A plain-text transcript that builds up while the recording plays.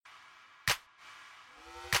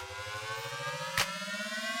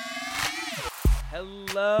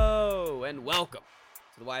Hello and welcome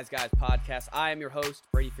to the Wise Guys podcast. I am your host,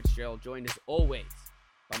 Brady Fitzgerald, joined as always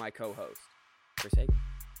by my co-host, Chris Hagan.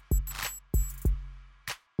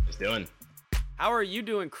 What's doing? How are you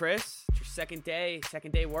doing, Chris? It's your second day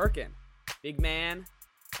working. Big man.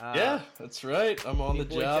 Yeah, that's right. I'm on the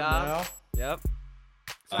job now. Yep.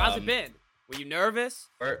 So how's it been? Were you nervous?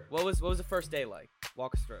 What was the first day like?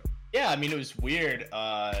 Walk us through. Yeah, I mean, it was weird.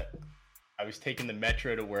 I was taking the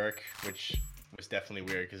metro to work, which was definitely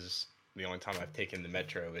weird because the only time I've taken the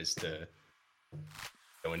metro is to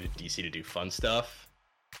go into DC to do fun stuff.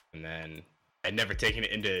 And then I'd never taken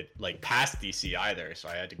it into past DC either, so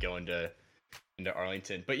I had to go into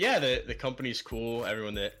Arlington. But yeah, the company's cool.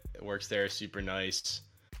 Everyone that works there is super nice.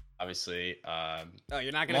 Obviously.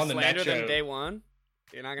 You're not gonna slander them day one?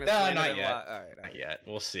 You're not gonna slander them yet. All right. Not yet.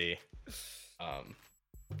 We'll see.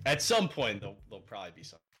 At some point there'll probably be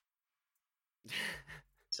some.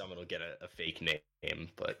 Someone will get a fake name,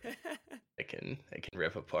 but I can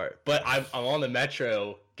rip apart. But I'm on the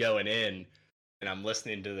metro going in, and I'm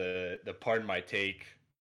listening to the Pardon My Take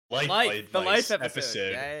life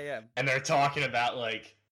episode. Yeah. And they're talking about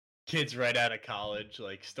kids right out of college,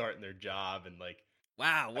 starting their job and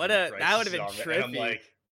wow, that would have been trippy.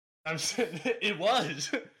 And it was.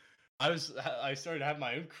 I started to have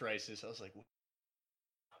my own crisis. I was like,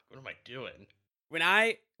 what am I doing? When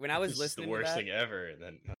I was listening, the worst thing ever. And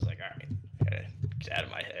then I was like, all right, I gotta get out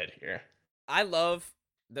of my head here. I love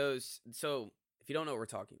those. So if you don't know what we're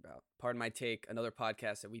talking about, Pardon My Take, another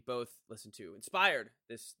podcast that we both listen to, inspired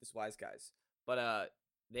this Wise Guys. But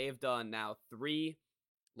they have done now 3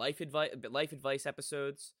 life advice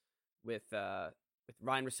episodes with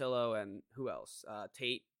Ryan Russillo and who else?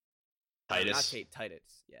 Titus.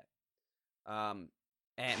 Yeah.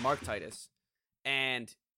 And Mark Titus,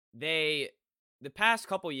 and the past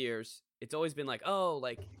couple years, it's always been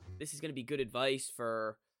this is going to be good advice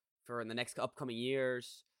for in the next upcoming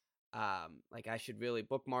years. I should really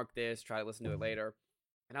bookmark this, try to listen to it later.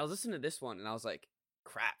 And I was listening to this one and I was like,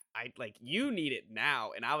 crap, you need it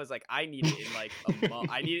now. And I was like, I need it in a month.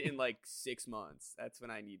 I need it in 6 months. That's when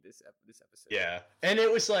I need this episode. Yeah. And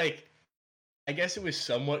it was I guess it was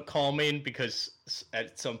somewhat calming because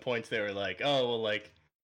at some points they were like, oh, well,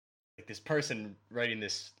 this person writing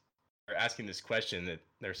this or asking this question that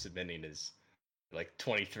they're submitting is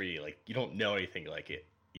 23. You don't know anything like it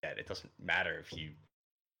yet. It doesn't matter if you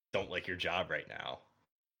don't like your job right now.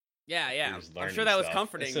 Yeah. I'm sure that was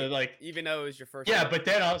comforting. So even though it was your first. Yeah, but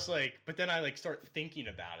then I was I start thinking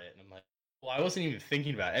about it, and I'm like, well, I wasn't even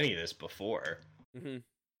thinking about any of this before, and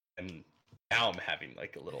now I'm having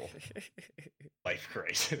a little life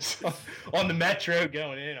crisis on the metro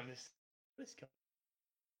going in. I'm just, what is going?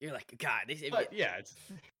 You're like, God, yeah,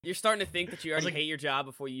 you're starting to think that you already hate your job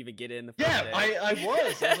before you even get in the first day. I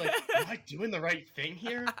was like, am I doing the right thing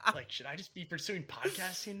here? Should I just be pursuing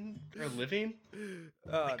podcasting for a living?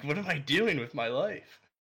 What am I doing with my life?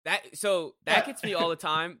 That gets me all the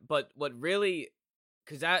time, but what really,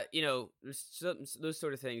 because that, those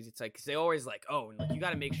sort of things, it's because they always you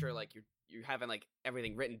got to make sure you're having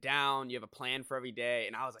everything written down, you have a plan for every day,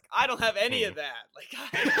 and I was like, I don't have any of that.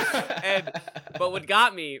 But what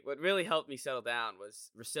really helped me settle down was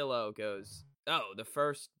Russillo goes, oh, the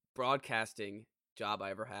first broadcasting job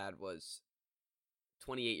I ever had was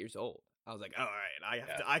 28 years old. I was like, oh, all right, I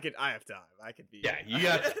have time. I could be. Yeah, you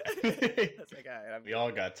got time. I was like, all right, we all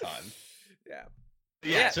got time.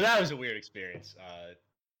 Yeah. So that was a weird experience.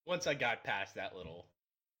 Once I got past that little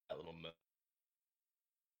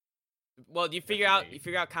well, do you figure out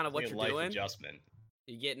kind of what you're doing? Adjustment.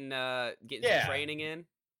 You getting some training in?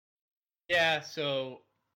 Yeah, so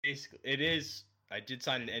basically I did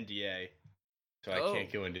sign an NDA, so I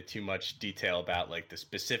can't go into too much detail about the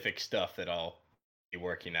specific stuff that I'll be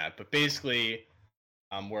working at. But basically,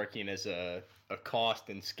 I'm working as a cost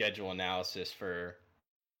and schedule analysis for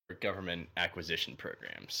government acquisition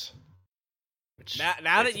programs.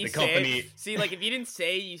 Now that you say, see, if you didn't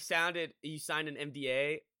say you signed an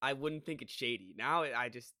NDA, I wouldn't think it's shady. Now I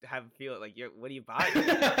just have a feeling what are you buying?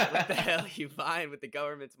 What the hell are you buying with the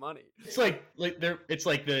government's money? It's it's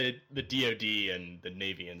the DoD and the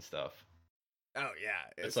Navy and stuff. Oh yeah,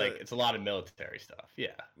 it's a lot of military stuff.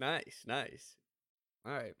 Yeah. Nice.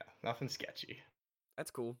 All right. Yeah, nothing sketchy. That's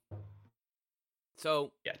cool.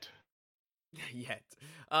 So yet.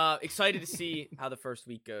 Excited to see how the first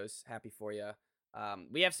week goes. Happy for you.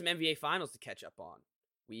 We have some NBA finals to catch up on.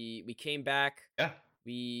 We came back. Yeah.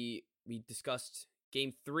 We discussed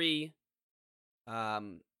game 3.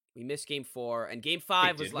 We missed game 4, and game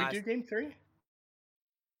 5 was last. Did we do game 3?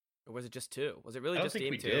 Or was it just 2? Was it really just game 2? I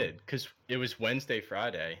don't think we did, because it was Wednesday,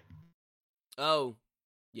 Friday. Oh,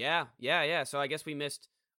 Yeah. So I guess we missed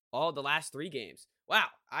all the last 3 games. Wow,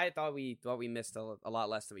 I thought we missed a lot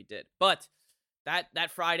less than we did. But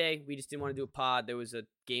that Friday, we just didn't want to do a pod. There was a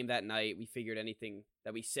game that night. We figured anything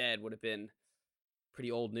that we said would have been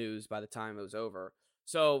pretty old news by the time it was over.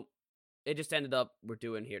 So it just ended up we're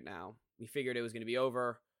doing here now. We figured it was going to be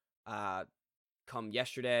over come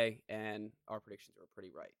yesterday, and our predictions were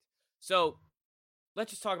pretty right. So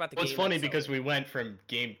let's just talk about the game. It's funny because we went from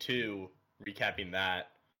game 2, recapping that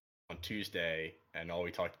on Tuesday, and all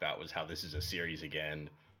we talked about was how this is a series again,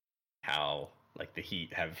 how like the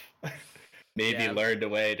Heat have maybe learned a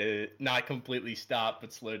way to not completely stop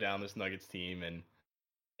but slow down this Nuggets team, and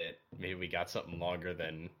that maybe we got something longer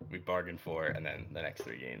than we bargained for, and then the next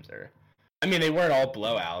 3 games are, I mean, they weren't all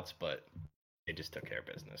blowouts, but they just took care of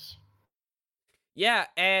business. Yeah,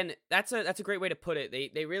 and that's a great way to put it.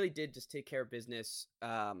 They really did just take care of business.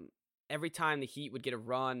 Every time the Heat would get a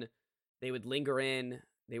run, they would linger in.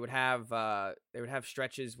 They would have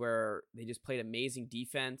stretches where they just played amazing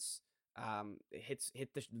defense. Hit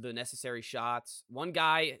the necessary shots. One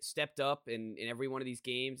guy stepped up in every one of these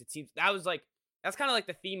games. It seems that's kind of like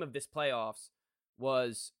the theme of this playoffs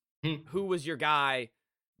was who was your guy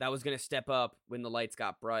that was going to step up when the lights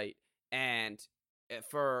got bright. And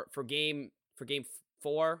for game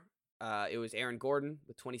 4, it was Aaron Gordon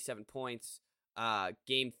with 27 points.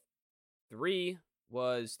 Game 3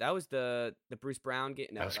 was the Bruce Brown game.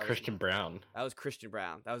 No, that was Christian Brown. That was Christian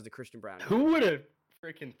Brown. That was the Christian Brown game. Who would have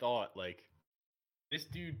freaking thought, like, this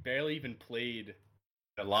dude barely even played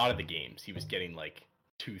a lot of the games. He was getting like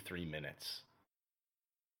 2-3 minutes.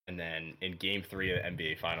 And then in game 3 of the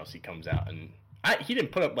NBA Finals, he comes out and he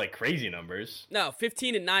didn't put up like crazy numbers. No,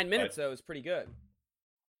 15 and 9 minutes though was pretty good.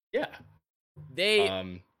 Yeah. They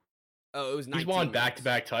it was 19 He's won minutes.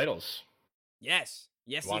 Back-to-back titles. Yes,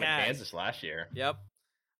 he won in Kansas last year. Yep.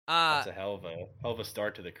 That's a hell of a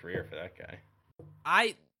start to the career for that guy.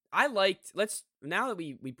 I liked. Now that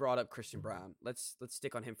we brought up Christian Brown, let's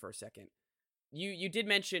stick on him for a second. You did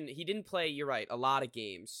mention he didn't play. You're right, a lot of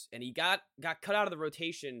games, and he got cut out of the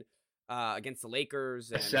rotation against the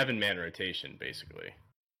Lakers. A 7-man rotation, basically.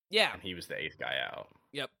 Yeah, and he was the 8th guy out.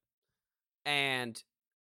 Yep.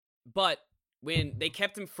 But when they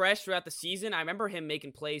kept him fresh throughout the season, I remember him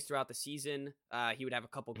making plays throughout the season. He would have a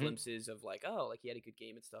couple glimpses of like he had a good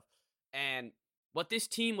game and stuff. And what this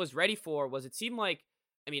team was ready for was, it seemed like,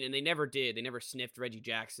 and they never did. They never sniffed Reggie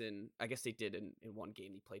Jackson. I guess they did in one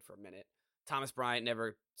game. He played for a minute. Thomas Bryant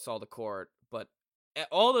never saw the court, but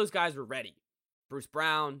all those guys were ready. Bruce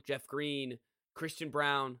Brown, Jeff Green, Christian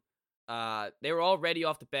Brown. They were all ready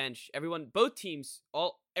off the bench. Both teams,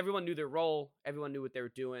 everyone knew their role. Everyone knew what they were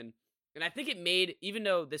doing. And I think it made, even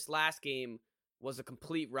though this last game was a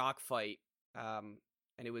complete rock fight, and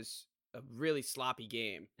it was a really sloppy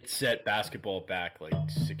game. It set basketball back like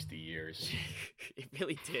 60 years. It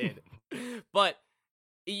really did. But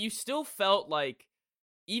you still felt like,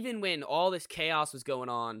 even when all this chaos was going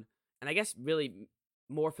on, and I guess really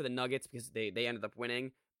more for the Nuggets because they ended up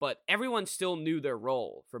winning, but everyone still knew their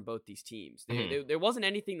role from both these teams. There wasn't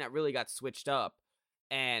anything that really got switched up.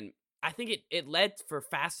 And I think it led for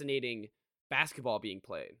fascinating basketball being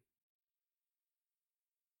played.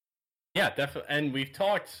 Yeah, definitely. And we've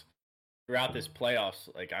talked throughout this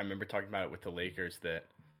playoffs, like I remember talking about it with the Lakers, that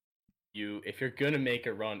if you're going to make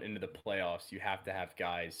a run into the playoffs, you have to have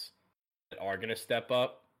guys that are going to step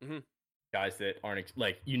up. Mm-hmm. Guys that aren't,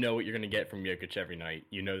 what you're going to get from Jokic every night.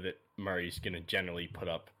 You know that Murray's going to generally put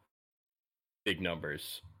up big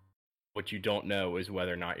numbers. What you don't know is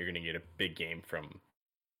whether or not you're going to get a big game from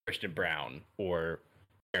Christian Brown or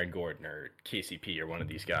Aaron Gordon or KCP or one of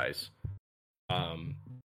these guys.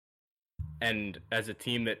 And as a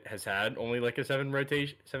team that has had only like a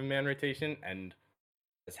 7-man rotation and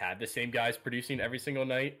has had the same guys producing every single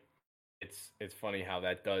night, it's funny how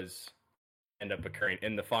that does end up occurring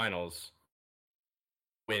in the finals.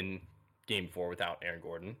 Win game 4 without Aaron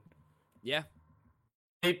Gordon. Yeah.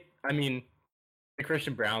 The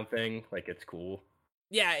Christian Brown thing, it's cool.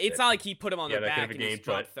 Yeah, it's not like he put him on the back and he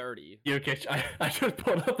dropped 30. Jokic, I just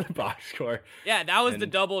pulled up the box score. Yeah, that was the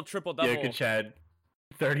triple-double. Jokic had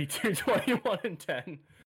 32, 21, and 10.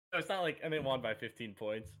 So it's not and they won by 15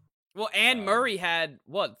 points. Well, and Murray had,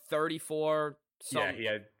 34? Yeah, he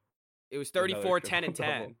had... It was 34, 10, and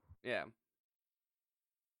 10. Yeah.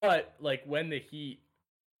 But, when the Heat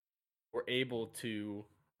were able to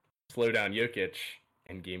slow down Jokic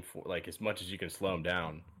in game 4, as much as you can slow him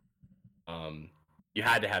down, you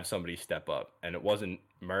had to have somebody step up. And it wasn't...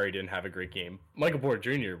 Murray didn't have a great game. Michael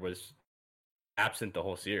Porter Jr. was absent the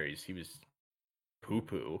whole series. He was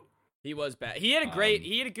poo-poo. He was bad. He had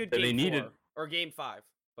a good game 4, or game 5.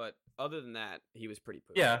 but other than that, he was pretty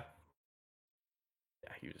poor. Yeah,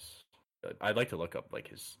 he was good. I'd like to look up like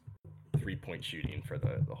his 3-point shooting for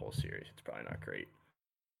the whole series. It's probably not great.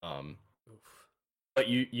 Oof. But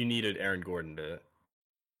you needed Aaron Gordon to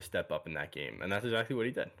step up in that game, and that's exactly what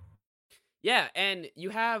he did. Yeah, and you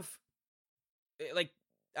have like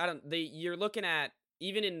you're looking at,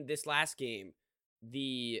 even in this last game,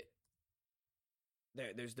 there's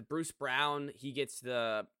the Bruce Brown, he gets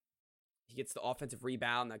the offensive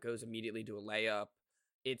rebound that goes immediately to a layup.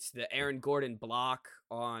 It's the Aaron Gordon block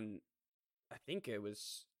on, I think it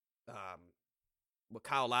was with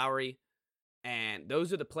Kyle Lowry, and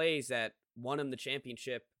those are the plays that won him the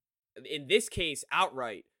championship. In this case,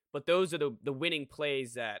 outright, but those are the winning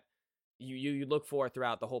plays that you look for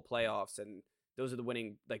throughout the whole playoffs, and those are the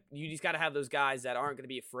winning. Like, you just got to have those guys that aren't going to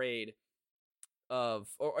be afraid of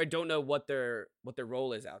or don't know what their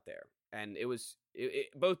role is out there. And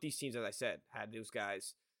both these teams, as I said, had those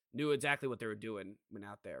guys, knew exactly what they were doing when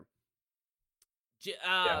out there.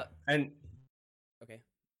 Yeah. And okay,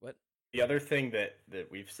 what? The other thing that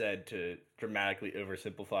we've said to dramatically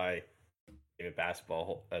oversimplify game of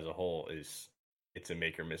basketball as a whole is it's a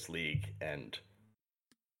make or miss league, and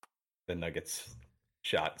the Nuggets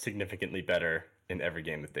shot significantly better in every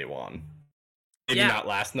game that they won. Maybe not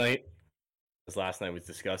last night, because last night was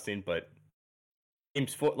disgusting, but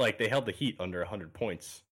games like they held the Heat under 100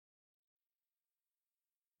 points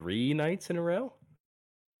 3 nights in a row,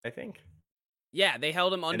 I think. Yeah, they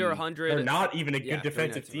held them under 100. They're not even a good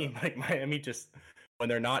defensive team. Like, Miami just, when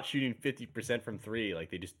they're not shooting 50% from 3, like,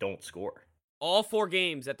 they just don't score. All 4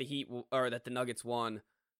 games that that the Nuggets won,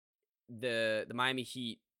 the Miami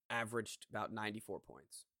Heat averaged about 94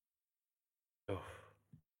 points. Oh,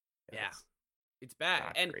 yeah, it's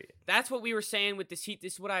bad, and great. That's what we were saying with this Heat.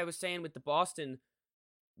 This is what I was saying with the Boston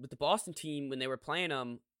team when they were playing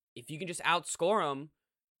them. If you can just outscore them,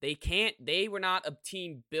 they can't. They were not a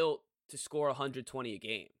team built to score 120 a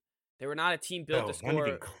game. They were not a team built to score. Not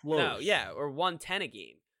even close. No, yeah, or 110 a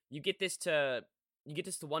game. You get this to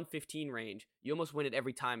 115 range. You almost win it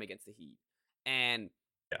every time against the Heat. And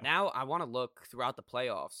now I want to look throughout the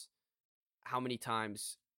playoffs how many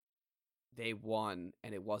times they won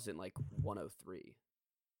and it wasn't like 103.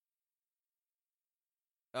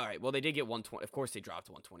 All right, well, they did get 120. Of course, they dropped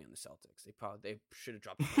 120 on the Celtics. They should have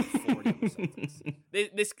dropped 40 on the Celtics.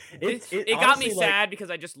 It got me sad because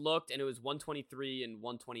I just looked and it was 123 and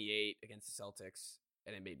 128 against the Celtics,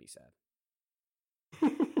 and it made me sad.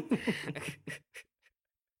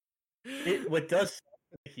 What does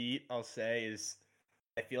the Heat, I'll say, is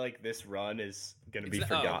I feel like this run is going to be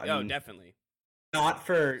forgotten. Oh, definitely. Not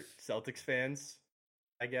for Celtics fans,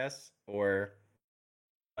 I guess, or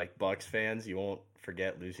like Bucks fans. You won't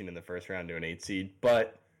forget losing in the first round to an 8 seed,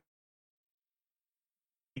 but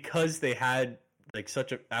because they had like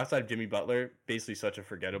such a, outside of Jimmy Butler, basically such a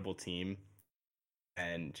forgettable team,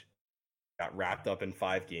 and got wrapped up in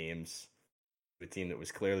 5 games with a team that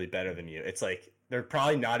was clearly better than you. It's like they're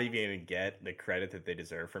probably not even going to get the credit that they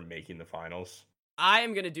deserve for making the finals. I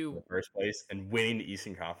am going to do in the first place and winning the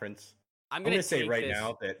Eastern Conference. I'm going to say right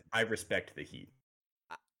now that I respect the Heat.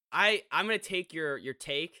 I'm going to take your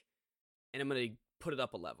take, and I'm going to put it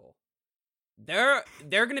up a level. They're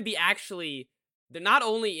going to be they're not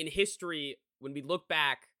only in history, when we look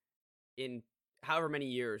back in however many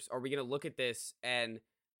years, are we going to look at this and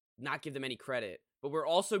not give them any credit, but we're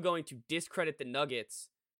also going to discredit the Nuggets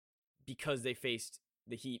because they faced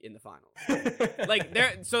the Heat in the finals.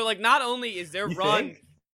 Not only is their run think?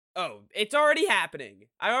 Oh, it's already happening.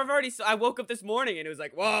 I woke up this morning and it was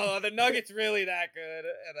like, whoa, are the Nuggets really that good?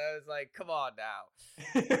 And I was like, come on now.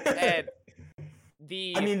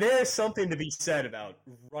 And there is something to be said about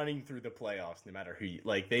running through the playoffs, no matter who you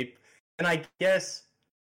and I guess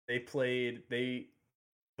were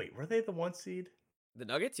they the 1 seed? The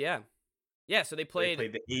Nuggets, yeah. Yeah, so they played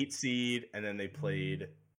the 8 seed, and then they played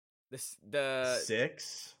the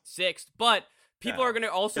 6th. But people are going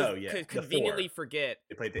to also conveniently the forget.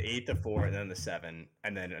 They played the 8, the 4, and then the 7,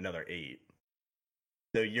 and then another 8.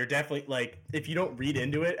 So you're definitely, if you don't read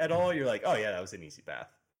into it at all, you're like, oh yeah, that was an easy path.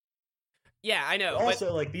 Yeah, I know. But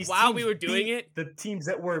also, these while we were doing it, the teams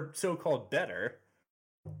that were so-called better.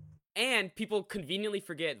 And people conveniently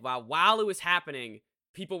forget, while it was happening,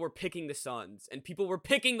 people were picking the Suns, and people were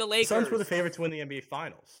picking the Lakers. The Suns were the favorites to win the NBA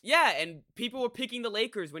Finals. Yeah, and people were picking the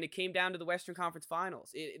Lakers when it came down to the Western Conference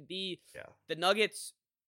Finals. The Nuggets,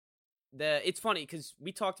 it's funny because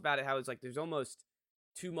we talked about it, how it's like there's almost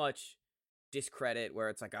too much discredit where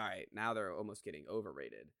it's like, all right, now they're almost getting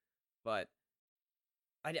overrated. But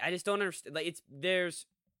I just don't understand. There's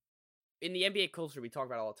in the NBA culture we talk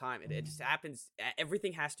about all the time. It just happens.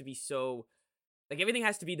 Everything has to be so Like, everything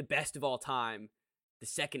has to be the best of all time the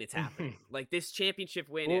second it's happening. Like, this championship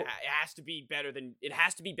win, it has to be better than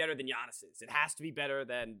Giannis's. It has to be better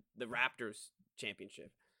than the Raptors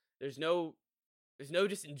championship. There's no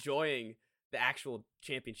just enjoying the actual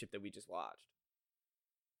championship that we just watched.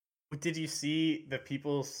 Did you see the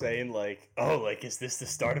people saying like, "Oh, like is this the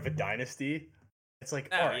start of a dynasty?" It's like,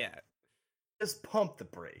 all right, yeah, just pump the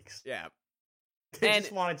brakes. yeah. They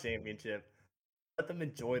just want a championship. Let them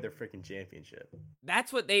enjoy their freaking championship.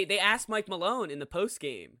 That's what they asked Mike Malone in the post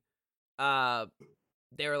game.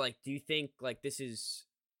 They were like, "Do you think like this is?"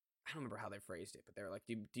 I don't remember how they phrased it, but they were like,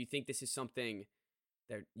 "Do you think this is something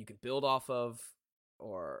that you can build off of?"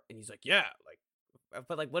 And he's like, "Yeah." Like,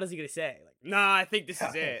 but like, what is he gonna say? Like, nah, I think this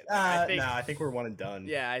is it. Like, I think we're one and done.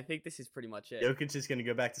 Yeah, I think this is pretty much it. Jokic is gonna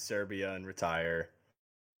go back to Serbia and retire.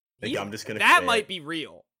 I'm just gonna. That quit. might be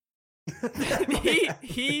real.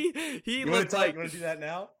 he looked like. You want to do that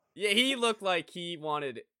now? Yeah, he looked like he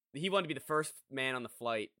wanted to be the first man on the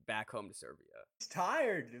flight back home to Serbia. He's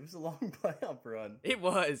tired. It was a long playoff run. It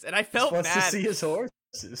was, and I felt bad. Wants to see his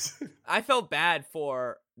horses. I felt bad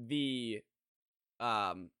for the,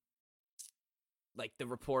 like the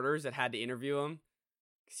reporters that had to interview him,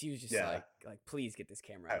 because he was just like, please get this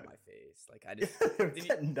camera out of my face. Like, I just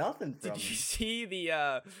nothing. From Did you see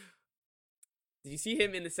the? Did you see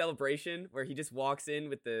him in the celebration where he just walks in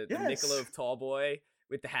with the Michelob tall boy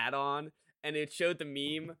with the hat on, and it showed the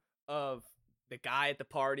meme of the guy at the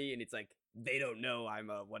party, and it's like, they don't know I'm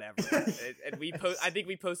a whatever. And I think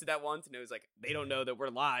we posted that once, and it was like, they don't know that we're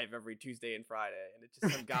live every Tuesday and Friday, and it's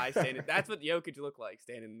just some guy standing. That's what Jokic looked like,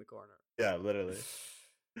 standing in the corner. Yeah, literally.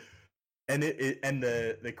 And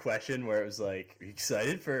the question where it was like, are you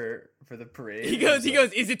excited for the parade? He goes,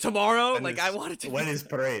 is it tomorrow? Like, I wanted to. When is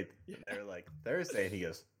parade? Yeah. They were like, Thursday. And he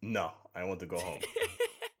goes, no, I want to go home.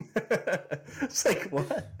 It's like,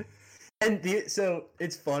 what? And so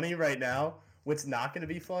it's funny right now. What's not going to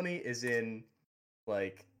be funny is in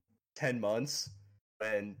like 10 months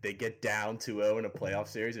when they get down 2-0 in a playoff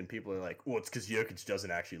series and people are like, well, it's because Jokic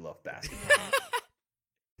doesn't actually love basketball.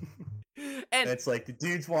 And it's like, the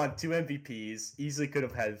dude's won 2 MVPs, easily could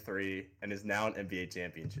have had 3, and is now an NBA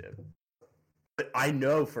championship. But I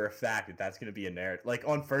know for a fact that that's going to be a narrative, like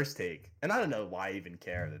on First Take. And I don't know why I even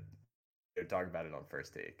care that they're talking about it on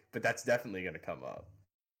First Take, but that's definitely going to come up.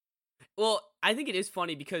 Well, I think it is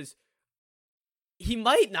funny because he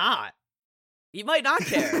might not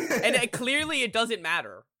care. And clearly it doesn't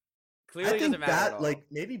matter. Clearly, I think doesn't matter at all. Like,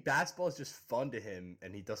 maybe basketball is just fun to him,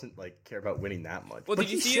 and he doesn't like care about winning that much. Well, but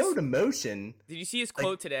he showed emotion. Did you see his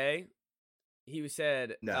quote today? He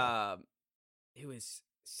said, no. It was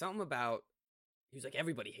something about. He was like,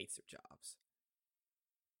 everybody hates their jobs.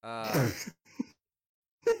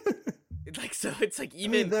 Like, so it's like,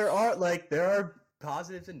 even I mean, there are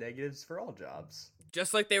positives and negatives for all jobs.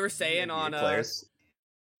 Just like they were saying on players.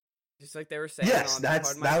 Just like they were saying. Yes, on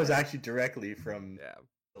that was actually directly from. Yeah.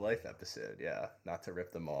 The Life episode, yeah, not to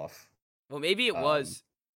rip them off. Well, maybe it was.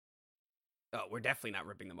 Oh, we're definitely not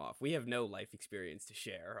ripping them off. We have no life experience to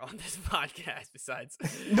share on this podcast besides.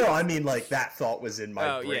 No, I mean, like, that thought was in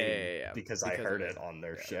my brain yeah. because I heard it on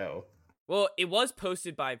their show. Well, it was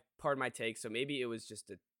posted by Pardon My Take, so maybe it was just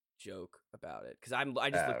a joke about it, because I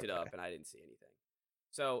just looked it up and I didn't see anything.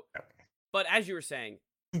 So, but as you were saying,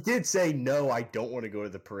 he did say, no, I don't want to go to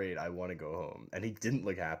the parade. I want to go home. And he didn't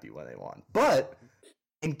look happy when they won. But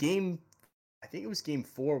in I think it was game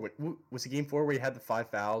 4. Was it game 4 where he had the 5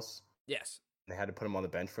 fouls? Yes. And they had to put him on the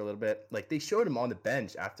bench for a little bit. Like, they showed him on the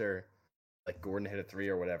bench after, like, Gordon hit a 3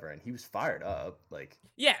 or whatever, and he was fired up. Like,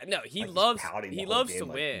 yeah, no, he loves to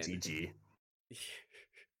win. GG.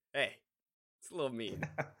 Hey, it's a little mean.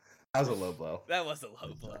 That was a low blow. That was a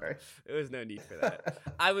low blow. Sorry. There was no need for that.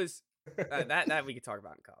 I was that we could talk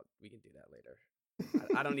about in college. We can do that later.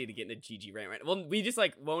 I don't need to get in a GG rant right now. Well, we just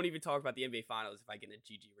like won't even talk about the NBA Finals if I get in a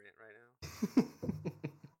GG rant right now.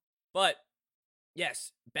 But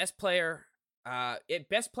yes, best player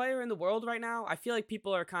in the world right now. I feel like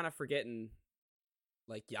people are kind of forgetting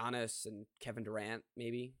like Giannis and Kevin Durant,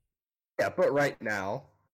 maybe. Yeah, but right now.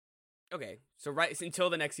 Okay, so until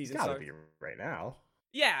the next season starts. It's gotta be right now.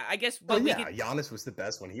 Yeah, I guess. But Giannis was the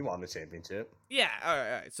best when he won the championship. Yeah, all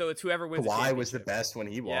right. So it's whoever wins. Kawhi was the best when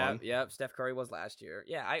he won. Yep. Steph Curry was last year.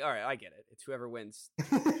 Yeah, all right. I get it. It's whoever wins.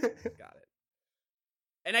 Got it.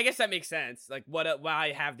 And I guess that makes sense. Like,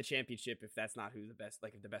 why have the championship if that's not who's the best?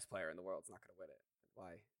 Like, if the best player in the world's not going to win it,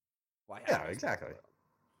 why? Have yeah, exactly.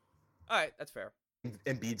 All right, that's fair.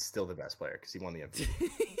 Embiid's still the best player because he won the MVP.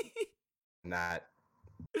 Not.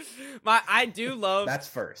 I do love. That's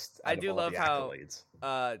first. I do love how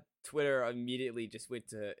Twitter immediately just went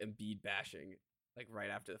to Embiid bashing Like right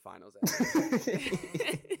after the finals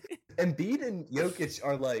ended. Embiid and Jokic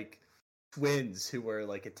are like twins who were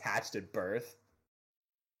like attached at birth.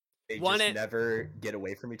 They never get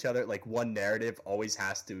away from each other. Like one narrative always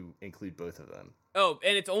has to include both of them. Oh,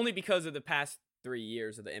 and it's only because of the past 3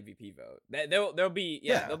 years of the MVP vote. They'll be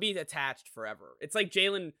they'll be attached forever. It's like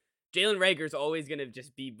Jalen Rager's always gonna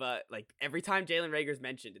just be, but like every time Jalen Rager's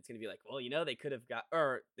mentioned, it's gonna be like, well, they could have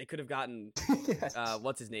gotten Yes.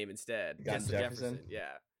 what's his name instead? Jefferson.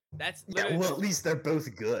 Yeah. That's well, at least they're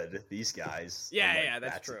both good. These guys. Yeah,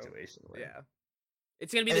 that's true. Situation, right? Yeah,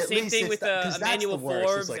 it's gonna be the same thing with Emmanuel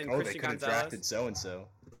Forbes like, and they Christian could have Gonzalez. drafted so and so.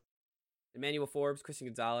 Emmanuel Forbes, Christian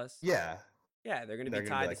Gonzalez. Yeah, they're gonna be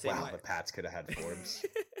tied like, the same way. The Pats could have had Forbes.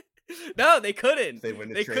 No, they couldn't. They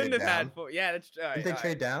couldn't have had Forbes. Yeah, that's right. Did they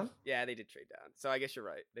trade down? Yeah, they did trade down. So I guess you're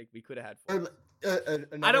right. We could have had Forbes.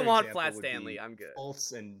 I don't want Flat Stanley. I'm good.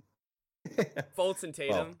 Fultz and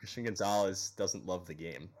Tatum. Well, Christian Gonzalez doesn't love the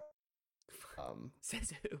game.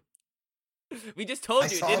 Says who? We just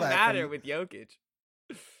told you it didn't matter with Jokic.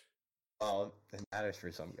 Well, it matters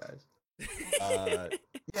for some guys.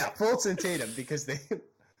 Yeah, Fultz and Tatum, because they.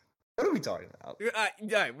 What are we talking about?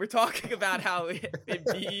 We're talking about how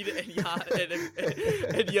Embiid and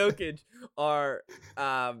Jokic are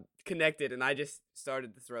connected, and I just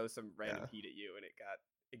started to throw some random heat at you, and it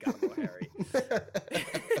got a little hairy.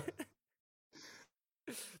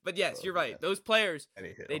 But yes, you're right. Those players,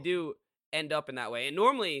 they do end up in that way. And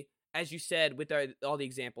normally, as you said, with all the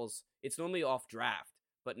examples, it's normally off draft.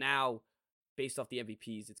 But now, based off the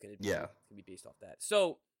MVPs, it's going to be based off that.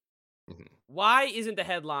 So, why isn't the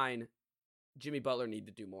headline Jimmy Butler need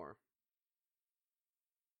to do more?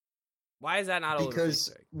 Why is that not a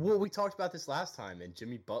Because, well, we talked about this last time, and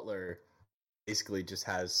Jimmy Butler basically just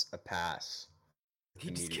has a pass.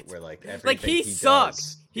 Where like everything he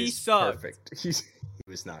sucks. He sucked. Perfect. He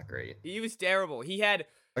was not great. He was terrible. I'm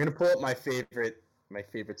gonna pull up my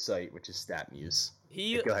favorite site, which is StatMuse.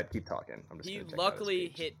 Go ahead, keep talking. He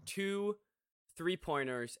luckily hit 2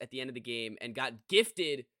 3-pointers at the end of the game and got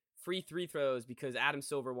gifted free throws because Adam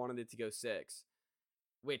Silver wanted it to go 6.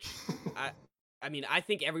 Which I mean, I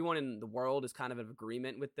think everyone in the world is kind of in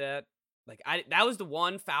agreement with that. Like that was the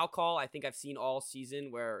one foul call I think I've seen all season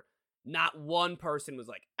where not one person was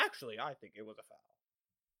like, actually, I think it was a foul.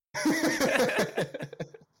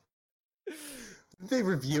 Did they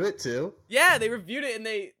review it too? Yeah, they reviewed it, and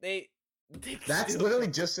they That's literally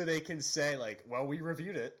just so they can say, like, well, we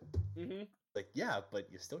reviewed it. Mm-hmm. Like, yeah, but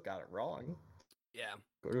you still got it wrong. Yeah.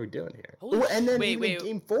 What are we doing here? And then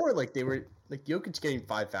game 4, like, they were, like, Jokic getting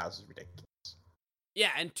 5 fouls is ridiculous.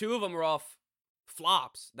 Yeah, and 2 of them were off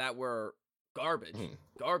flops that were garbage.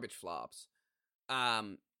 Garbage flops.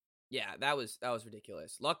 Yeah, that was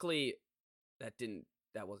ridiculous. Luckily, that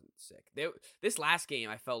wasn't sick. This last game,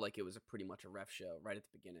 I felt like it was pretty much a ref show right at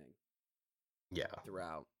the beginning. Yeah.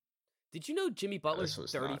 Throughout. Did you know Jimmy Butler's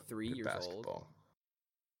 33 years old?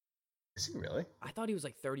 Is he really? I thought he was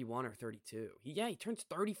like 31 or 32. He turns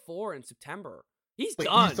 34 in September. He's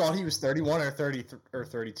done. You thought he was 31 or 30 or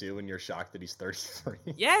 32, and you're shocked that he's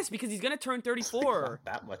 33. Yes, because he's gonna turn 34.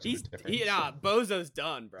 Not that much of a difference. Bozo's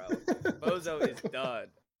done, bro. Bozo is done.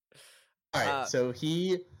 All right, so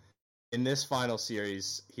in this final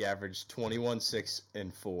series, he averaged 21, 6,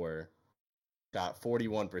 and 4, got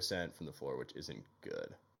 41% from the floor, which isn't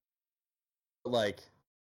good. But, like,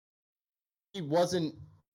 he wasn't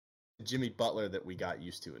the Jimmy Butler that we got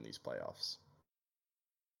used to in these playoffs.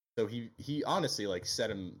 So he honestly, like, set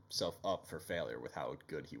himself up for failure with how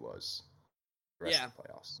good he was the rest of the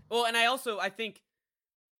playoffs. Well, and I think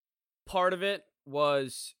part of it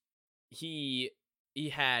was he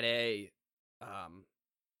had a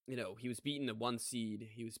he was beating the 1 seed,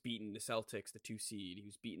 he was beating the Celtics, the 2 seed, he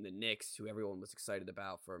was beating the Knicks, who everyone was excited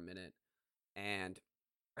about for a minute, and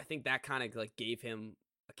I think that kind of like gave him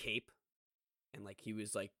a cape, and like he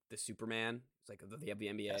was like the Superman. It's like they have the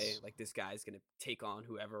NBA, yes. Like this guy's gonna take on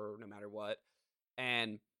whoever, no matter what,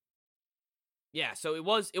 and yeah, so it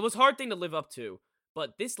was a hard thing to live up to.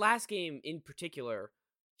 But this last game in particular,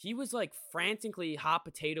 he was like frantically hot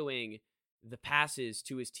potatoing the passes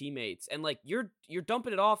to his teammates, and like you're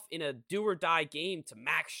dumping it off in a do or die game to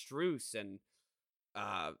Max Strus and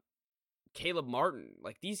Caleb Martin.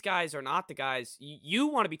 Like these guys are not the guys you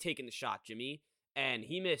want to be taking the shot, Jimmy. And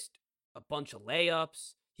he missed a bunch of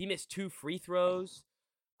layups. He missed 2 free throws.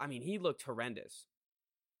 I mean, he looked horrendous.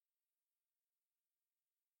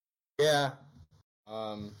 Yeah.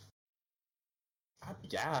 I'd be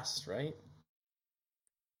gassed, right?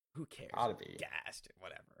 Who cares? Gotta be. Gassed.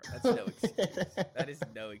 Whatever. That's no excuse. That is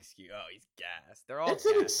no excuse. Oh, he's gassed. They're all It's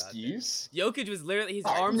an gassed out there. excuse. Jokic was literally, his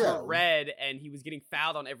arms No. were red, and he was getting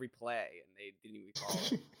fouled on every play, and they didn't even call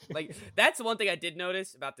it. Like, that's the one thing I did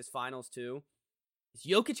notice about this finals too. Is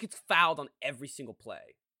Jokic gets fouled on every single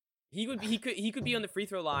play. He could be on the free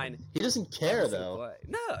throw line. He doesn't care every single though.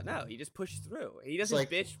 play. No, he just pushes through. He doesn't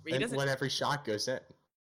It's like, bitch. He and doesn't. when every shot goes in.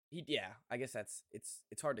 Yeah, I guess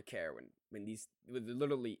it's hard to care when these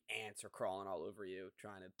literally ants are crawling all over you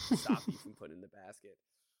trying to stop you from putting in the basket.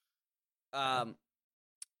 I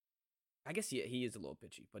guess he is a little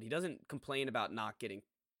bitchy, but he doesn't complain about not getting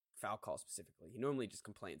foul calls specifically. He normally just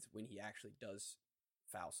complains when he actually does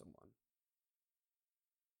foul someone.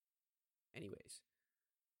 Anyways,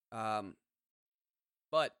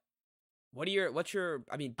 but what's your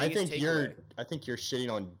biggest takeaway? I think you're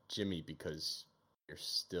shitting on Jimmy because you're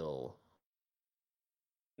still.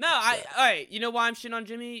 No, all right. You know why I'm shitting on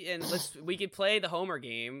Jimmy? And we could play the Homer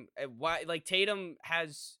game. Why, like, Tatum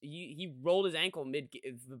he rolled his ankle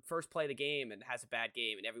the first play of the game and has a bad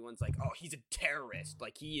game, and everyone's like, oh, he's a terrorist.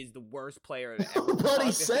 Like, he is the worst player ever.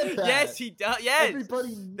 Nobody said that. Yes, he does. Yes.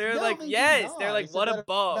 Everybody. They're like, yes. They're like, what a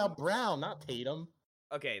bum. About Brown, not Tatum.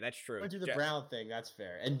 Okay, that's true. Don't do the Brown thing. That's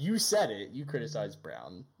fair. And you said it. You criticized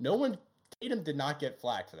Brown. Tatum did not get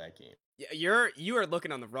flack for that game. You are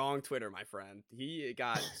looking on the wrong Twitter, my friend. He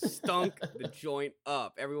got stunk the joint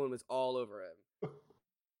up. Everyone was all over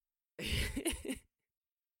him.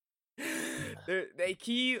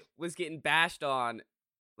 He was getting bashed on.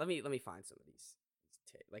 Let me find some of these.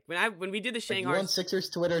 Like when we did the Shanghai. You on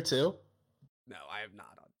Sixers Twitter too? No, I am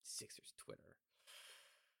not on Sixers Twitter.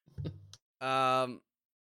 Oh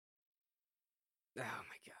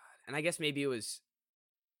my god! And I guess maybe it was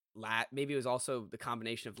also the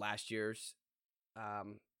combination of last year's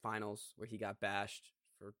finals where he got bashed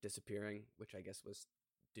for disappearing, which I guess was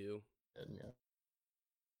due. Yeah.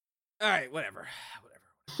 All right, whatever.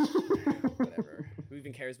 Who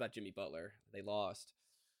even cares about Jimmy Butler? They lost.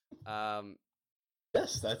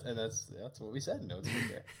 Yes, that's what we said. No, it's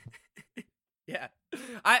okay. Yeah,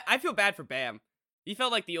 I feel bad for Bam. He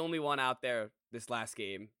felt like the only one out there this last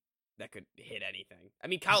game that could hit anything. I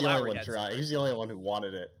mean, Kyle Lowry had He's the only one who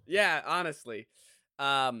wanted it. Yeah, honestly.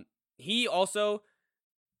 He also,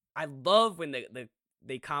 I love when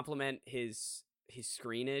they compliment his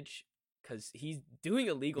screenage because he's doing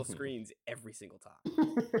illegal screens every single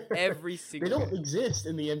time. Every single. They don't exist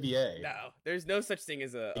in the NBA. No, there's no such thing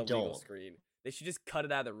as a legal screen. They should just cut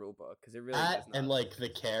it out of the rule book because it really does not. And like the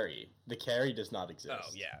carry does not exist. Oh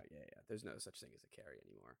yeah. There's no such thing as a carry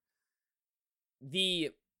anymore.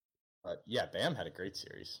 Bam had a great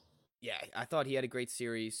series. Yeah, I thought he had a great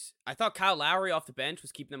series. I thought Kyle Lowry off the bench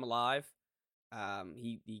was keeping them alive.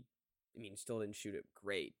 He still didn't shoot it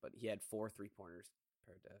great, but he had 4 3-pointers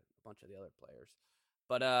compared to a bunch of the other players.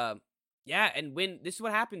 But yeah, and this is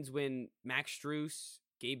what happens when Max Strus,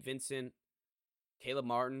 Gabe Vincent, Caleb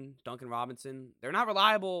Martin, Duncan Robinson, they're not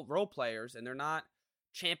reliable role players, and they're not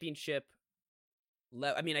championship.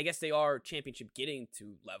 I guess they are championship getting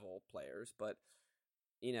to level players, but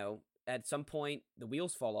at some point the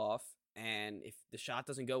wheels fall off, and if the shot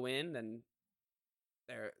doesn't go in, then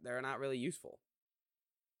they're not really useful.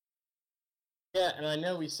 Yeah, and I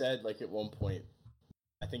know we said like at one point,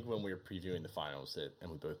 I think when we were previewing the finals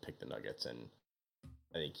and we both picked the Nuggets, and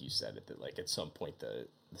I think you said it that like at some point the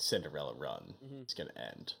Cinderella run is going to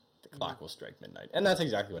end. The clock will strike midnight, and that's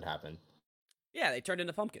exactly what happened. Yeah, they turned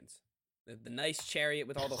into pumpkins. The nice chariot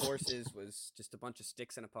with all the horses was just a bunch of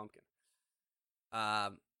sticks and a pumpkin.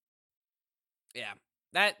 Yeah.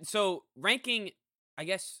 So ranking,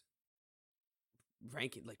 like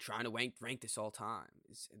trying to rank this all time.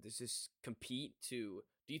 Does this compete to?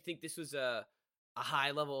 Do you think this was a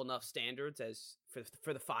high level enough standards as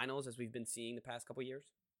for the finals as we've been seeing the past couple years?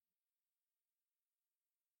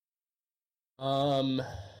 No.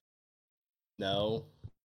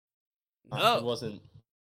 It wasn't.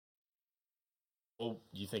 Well,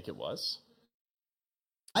 you think it was?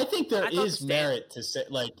 I think there is merit to say,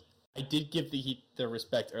 like, I did give the Heat their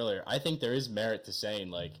respect earlier. I think there is merit to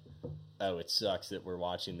saying, like, oh, it sucks that we're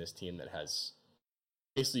watching this team that has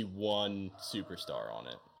basically one superstar on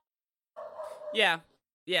it. Yeah,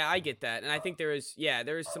 I get that, and I think there is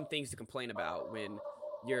some things to complain about when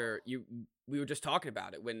we were just talking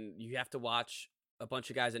about it, when you have to watch a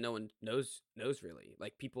bunch of guys that no one knows really.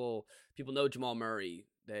 Like people know Jamal Murray.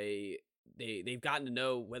 They've gotten to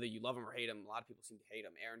know whether you love him or hate him. A lot of people seem to hate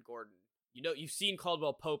him. Aaron Gordon. You've seen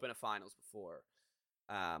Caldwell Pope in a finals before.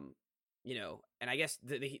 And I guess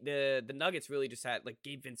the Nuggets really just had like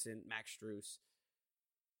Gabe Vincent, Max Strus,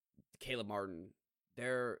 Caleb Martin.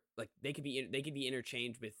 they're like they could be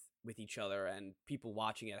interchanged with each other, and people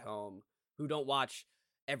watching at home who don't watch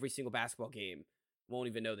every single basketball game won't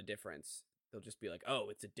even know the difference. They'll just be like, "Oh,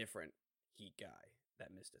 it's a different Heat guy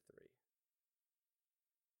that missed a 3."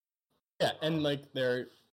 Yeah, and like they're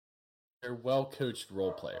well coached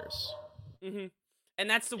role players. Mm-hmm. And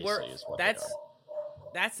that's the word.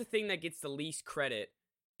 That's the thing that gets the least credit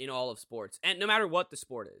in all of sports, and no matter what the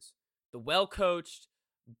sport is, the well coached,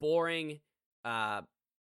 boring,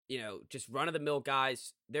 just run of the mill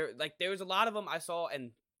guys. There was a lot of them I saw,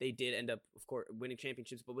 and they did end up, of course, winning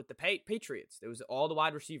championships. But with the Patriots, there was all the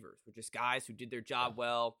wide receivers were just guys who did their job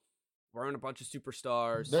well, weren't a bunch of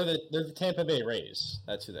superstars. They're the Tampa Bay Rays.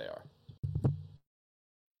 That's who they are.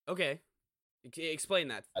 Okay, explain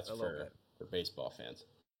that. That's a little bit for baseball fans.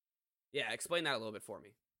 Yeah, explain that a little bit for me.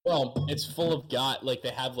 Well, it's full of like they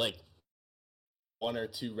have like one or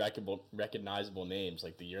two recognizable names.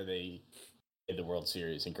 Like the year they did the World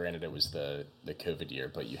Series, and granted it was the COVID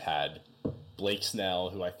year, but you had Blake Snell,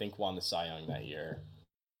 who I think won the Cy Young that year,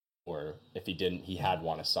 or if he didn't, he had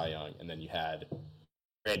won a Cy Young, and then you had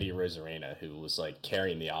Randy Arozarena, who was like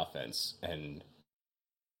carrying the offense, and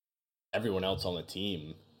everyone else on the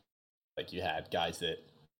team, like you had guys that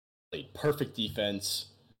played perfect defense,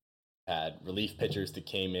 had relief pitchers that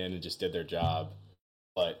came in and just did their job,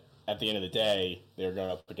 but at the end of the day, they were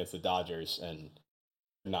going up against the Dodgers and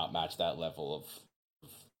could not match that level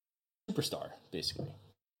of superstar, basically.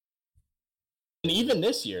 And even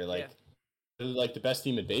this year, they're like the best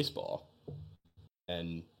team in baseball,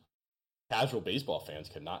 and casual baseball fans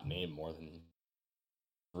could not name more than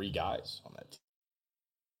 3 guys on that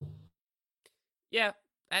team. Yeah,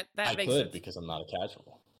 that I makes could sense. because I'm not a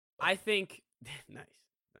casual. I think nice.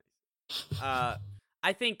 I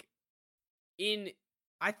think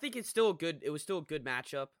it's still a good. It was still a good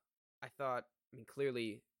matchup. I thought. I mean,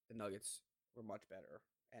 clearly the Nuggets were much better,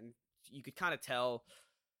 and you could kind of tell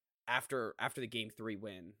after the Game 3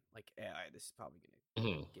 win, like, this is probably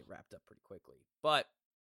gonna get wrapped up pretty quickly. But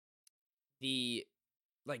I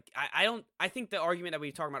think the argument that we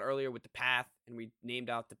were talking about earlier with the path, and we named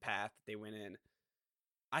out the path that they went in,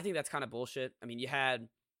 I think that's kind of bullshit. I mean, you had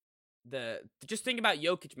just think about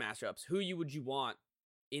Jokic matchups. Who would you want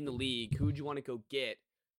in the league? Who would you want to go get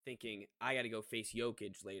thinking, I got to go face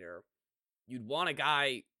Jokic later? You'd want a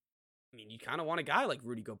guy, I mean, you kind of want a guy like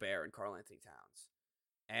Rudy Gobert and Karl Anthony Towns.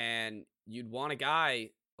 And you'd want a guy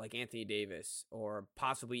like Anthony Davis or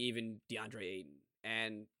possibly even DeAndre Ayton.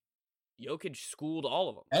 And Jokic schooled all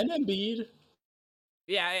of them. And Embiid.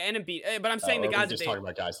 Yeah, and Embiid. But I'm saying the guys that talking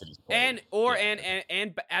about guys that he's played.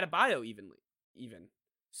 And Adebayo even.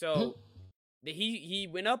 So he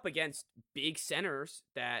went up against big centers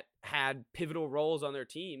that had pivotal roles on their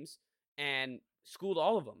teams and schooled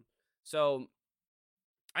all of them. So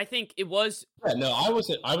I think it was. Yeah, no, I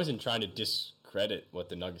wasn't trying to discredit what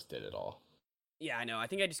the Nuggets did at all. Yeah, I know. I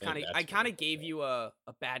think I just kind of gave you a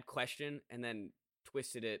bad question and then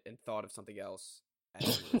twisted it and thought of something else.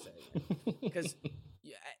 Because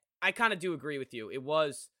I kind of do agree with you. It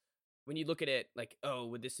was, when you look at it, like, oh,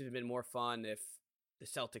 would this have been more fun if the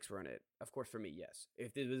Celtics were in it? Of course, for me, yes.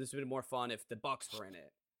 Would this have been more fun if the Bucks were in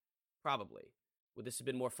it? Probably. Would this have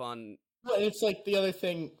been more fun? Well, it's like the other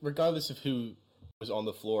thing, regardless of who was on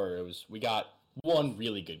the floor, we got one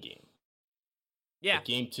really good game. Yeah. Like,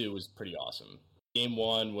 game 2 was pretty awesome. Game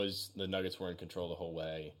 1 was the Nuggets were in control the whole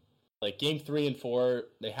way. Like, game 3 and 4,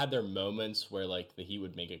 they had their moments where, like, the Heat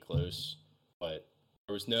would make it close, but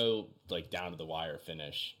there was no, like, down to the wire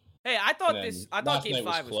finish. Hey, I thought game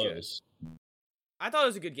 5 was good. I thought it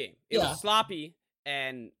was a good game. It was sloppy,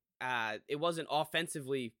 and it wasn't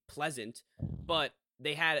offensively pleasant, but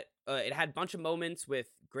it had a bunch of moments with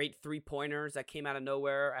great 3-pointers that came out of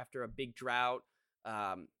nowhere after a big drought.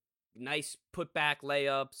 Nice putback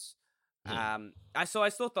layups. I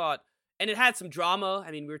still thought, and it had some drama.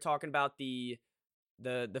 I mean, we were talking about the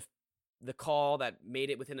call that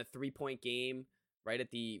made it within a 3-point game right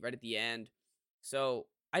at the end. So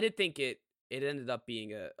I did think it ended up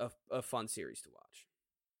being a fun series to watch.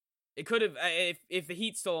 It could have, if the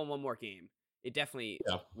Heat stole one more game, it definitely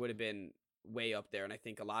would have been way up there, and I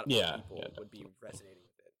think a lot of people would be resonating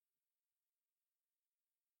with it.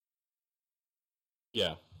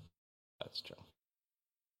 Yeah, that's true.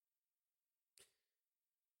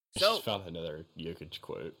 So, I just found another Jokic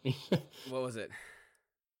quote. What was it?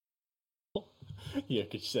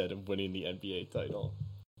 Jokic said, "I'm winning the NBA title."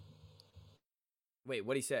 Wait,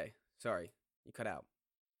 what'd he say? Sorry, you cut out.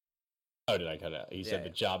 Oh, did I cut out? He said, "The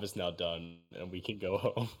job is now done, and we can go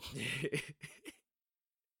home."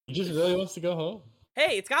 He just really wants to go home.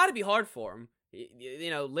 Hey, it's got to be hard for him. You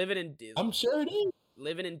know, living in. I'm sure it is.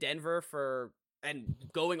 Living in Denver for and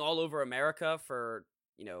going all over America for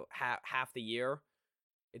half the year,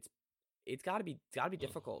 it's got to be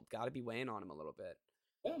difficult. Got to be weighing on him a little bit.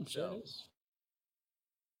 Yeah, I'm sure it is.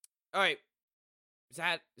 All right,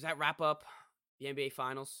 does that wrap up the NBA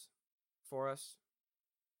Finals for us?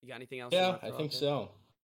 You got anything else? Yeah, I think so.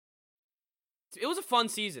 It was a fun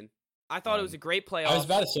season. I thought it was a great playoff. I was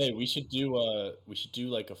about to say we should do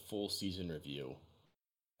like a full season review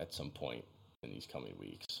at some point in these coming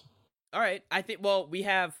weeks. All right, I think. Well, we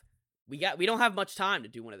don't have much time to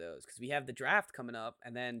do one of those because we have the draft coming up,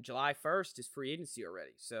 and then July 1st is free agency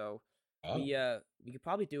already. So we could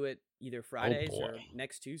probably do it either Fridays or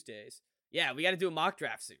next Tuesdays. Yeah, we got to do a mock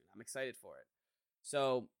draft soon. I'm excited for it.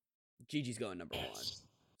 So Gigi's going number 1.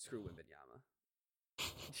 Screw Wembanyama.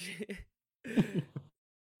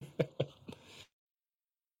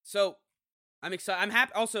 So I'm excited. I'm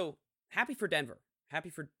happy. Also happy for Denver. Happy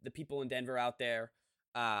for the people in Denver out there.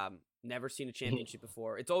 Never seen a championship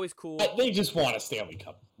before. It's always cool. They just won a Stanley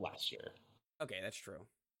Cup last year. Okay, that's true.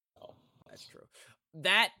 Oh, that's true.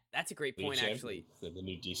 That's a great point, actually. The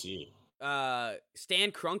new DC.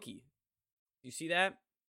 Stan Kroenke. You see that?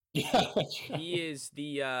 Yeah, that's right. He's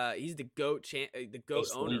the GOAT the GOAT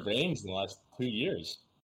owner. 3 rings in the last 2 years.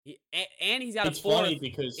 And he's got a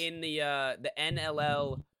 4th in the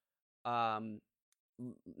NLL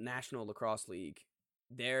National Lacrosse League.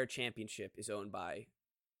 Their championship is owned by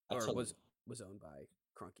was owned by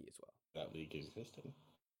Kroenke as well. That league existing.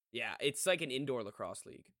 Yeah, it's like an indoor lacrosse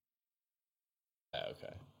league.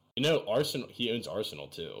 Okay. Arsenal. He owns Arsenal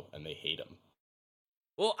too, and they hate him.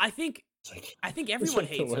 Well, I think everyone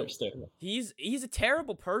hates him. He's a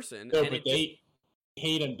terrible person. No, but they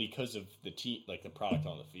hate him because of the team, like the product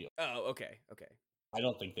on the field. Oh, okay. I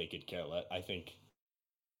don't think they could care less. I think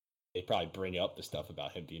they probably bring up the stuff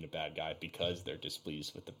about him being a bad guy because they're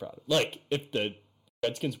displeased with the product. Like, if the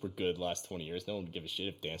Redskins were good the last 20 years, no one would give a shit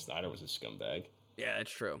if Dan Snyder was a scumbag. Yeah,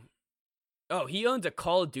 that's true. Oh, he owns a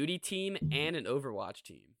Call of Duty team and an Overwatch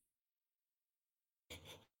team.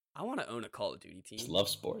 I want to own a Call of Duty team. Just love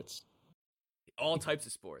sports. All types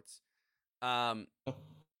of sports.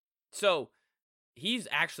 So he's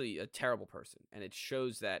actually a terrible person, and it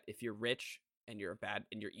shows that if you're rich and you're bad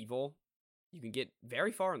and you're evil, you can get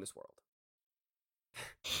very far in this world.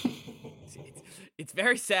 It's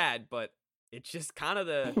very sad, but it's just kind of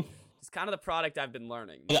the product I've been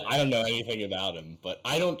learning. I don't know anything about him, but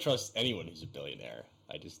I don't trust anyone who's a billionaire.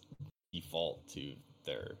 I just default to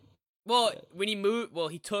their. Well, when he moved,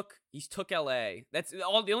 he took LA. That's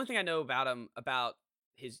all. The only thing I know about him, about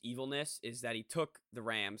his evilness, is that he took the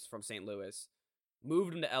Rams from St. Louis,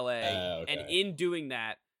 moved them to LA, and in doing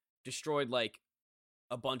that, destroyed like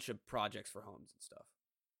a bunch of projects for homes and stuff.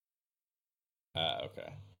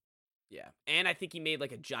 Okay. Yeah, and I think he made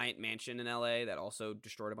like a giant mansion in LA that also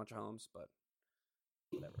destroyed a bunch of homes, but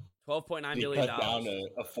whatever. $12.9 billion. Cut down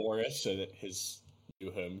a forest so that his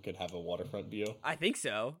new home could have a waterfront view. I think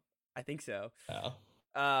so. Yeah.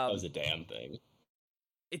 That was a damn thing.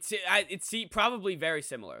 It's probably very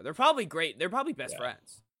similar. They're probably great. They're probably best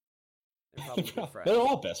friends. They're probably good friends. They're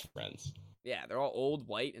all best friends. Yeah, they're all old,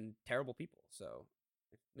 white, and terrible people. So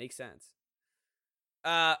it makes sense.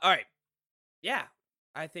 All right. Yeah,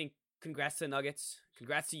 I think congrats to the Nuggets.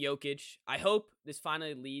 Congrats to Jokic. I hope this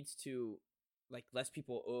finally leads to like less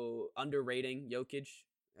people underrating Jokic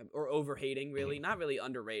or overhating. Really, not really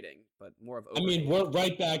underrating, but more of. I mean, we're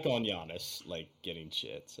right back on Giannis, like getting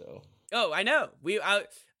shit. So. Oh, I know.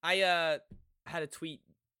 I had a tweet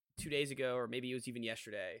 2 days ago, or maybe it was even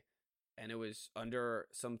yesterday, and it was under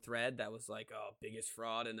some thread that was like, "Oh, biggest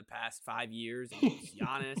fraud in the past 5 years." And it was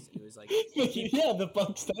Giannis. And it was like, yeah, the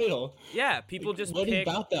Bucks title. Yeah, people just what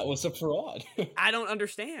about that was a fraud. I don't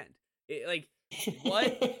understand.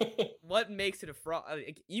 What makes it a fraud?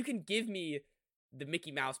 Like, you can give me the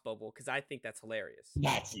Mickey Mouse bubble because I think that's hilarious.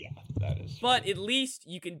 That is. But at least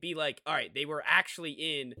you can be like, all right, they were actually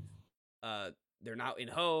in. They're not in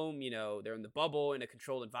home. They're in the bubble in a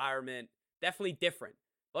controlled environment. Definitely different.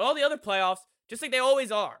 But all the other playoffs, just like they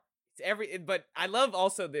always are. But I love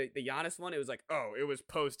also the Giannis one. It was like, oh, it was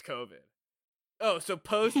post-COVID. Oh, so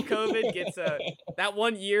post-COVID gets that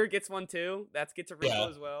 1 year gets one too. That gets a wrinkle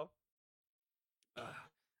as well. All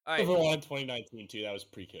right. Overall in 2019 too. That was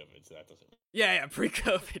pre-COVID, so that doesn't. Yeah,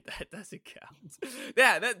 pre-COVID, that doesn't count.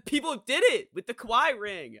 Yeah, that people did it with the Kawhi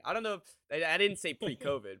ring. I don't know if I didn't say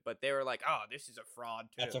pre-COVID, but they were like, "Oh, this is a fraud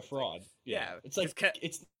too." That's a fraud. Like, yeah, it's like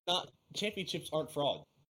it's not. Championships aren't fraud.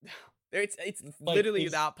 It's like, literally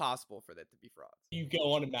not possible for that to be frauds. You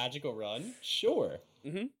go on a magical run, sure.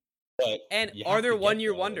 Mm-hmm. But are there 1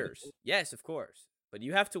 year wonders? Yes, of course. But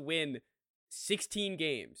you have to win 16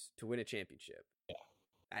 games to win a championship. Yeah.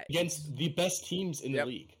 against the best teams in the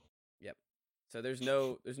league. Yep. So there's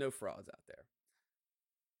no frauds out there.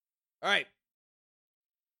 All right.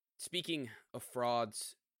 Speaking of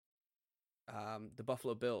frauds, the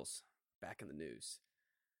Buffalo Bills back in the news.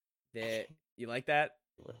 You like that?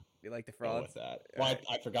 You like the frauds? With that. Well, right.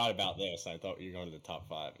 I forgot about this. I thought you were going to the top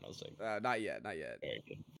 5, and I was like, not yet. Very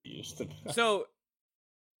confused. So,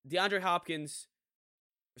 DeAndre Hopkins.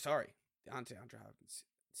 Stephon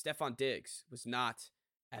Diggs was not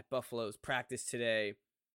at Buffalo's practice today.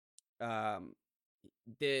 Sean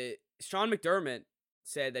McDermott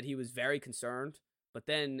said that he was very concerned, but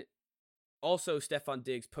then also Stephon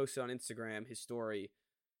Diggs posted on Instagram his story,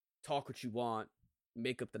 talk what you want,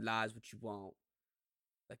 make up the lies what you want.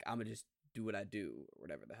 Like, I'm going to just do what I do, or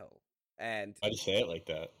whatever the hell. And why'd you say it like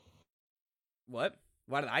that? What?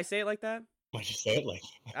 Why did I say it like that? Why'd you say it like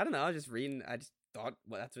that? I don't know. I was just reading. I just thought,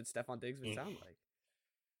 well, that's what Stephon Diggs would sound like.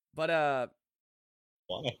 But,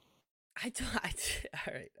 why? All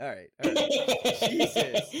right.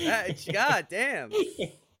 Jesus. God damn.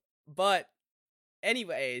 But,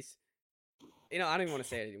 anyways, I don't even want to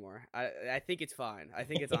say it anymore. I think it's fine. I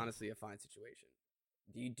think it's honestly a fine situation.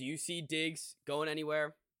 Do you see Diggs going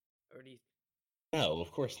anywhere? Or do you... No,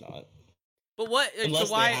 of course not. But what? Unless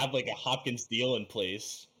they have like a Hopkins deal in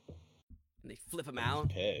place. And they flip him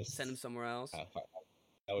out, send him somewhere else. That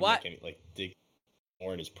would make any Diggs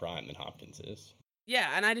more in his prime than Hopkins is.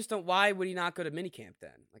 Yeah, and I just don't. Why would he not go to minicamp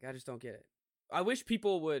then? Like, I just don't get it. I wish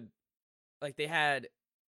people would, like, they had.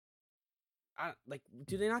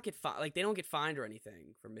 Do they not get fined? Like, they don't get fined or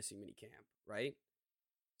anything for missing minicamp, right?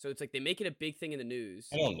 So it's like they make it a big thing in the news.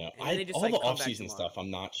 I don't know. All the off-season stuff, I'm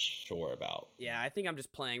not sure about. Yeah, I think I'm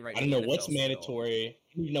just playing right now. I don't know what's mandatory. I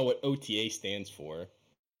don't even know what OTA stands for.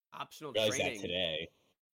 Optional training. I training. realized that today.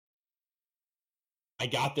 I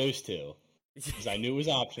got those two because I knew it was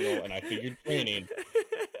optional and I figured training.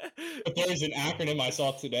 But there was an acronym I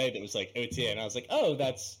saw today that was like OTA, and I was like, oh,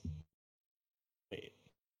 that's. Wait.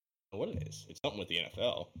 What it is? It's something with the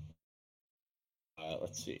NFL.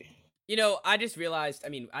 Let's see. I just realized.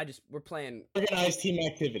 We're playing organized team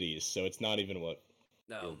activities, so it's not even what.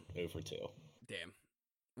 No. You're over to. Damn.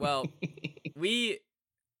 Well, we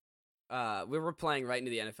were playing right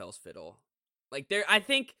into the NFL's fiddle. Like I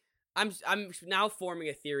think I'm now forming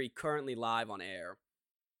a theory currently live on air,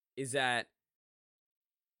 is that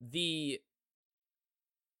I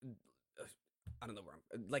don't know where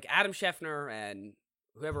I'm like Adam Schefter and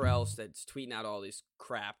whoever else that's tweeting out all this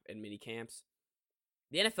crap in mini camps.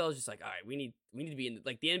 The NFL is just like, all right, we need to be in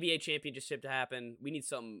the NBA championship to happen. We need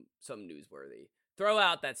something newsworthy. Throw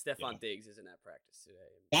out that Stephon Diggs isn't at practice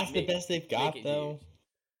today. That's the best they've got, though.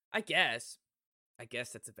 Huge. I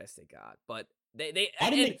guess that's the best they got. But they How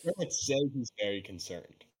did McDermott say he's very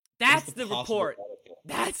concerned? That's the report.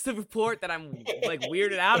 That's the report that I'm like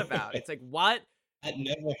weirded out about. It's like, what? That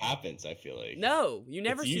never happens, I feel like. No, you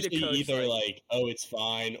never see the coach. Either like, oh, it's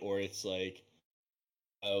fine, or it's like,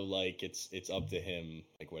 oh, like it's up to him,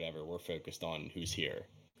 like whatever. We're focused on who's here.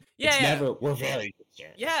 Yeah, never. We're very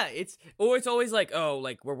concerned. Yeah, it's always like, oh,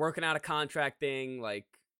 like we're working out a contract thing, like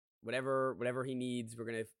whatever he needs, we're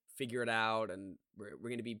gonna figure it out, and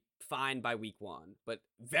we're gonna be fine by week 1. But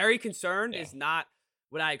very concerned is not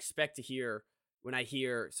what I expect to hear when I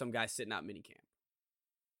hear some guy sitting out minicamp.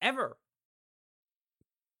 Ever.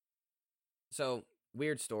 So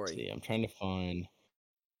weird story. See, I'm trying to find.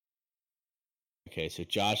 Okay, so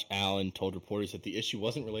Josh Allen told reporters that the issue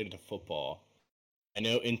wasn't related to football. I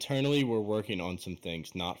know internally we're working on some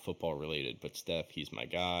things not football related, but Steph, he's my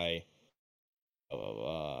guy. Blah, blah,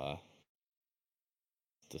 blah.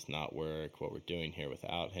 Does not work. What we're doing here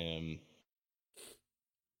without him.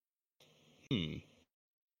 And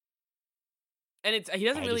he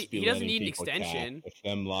doesn't need an extension. If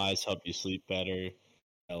them lies help you sleep better,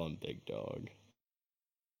 tell him, big dog.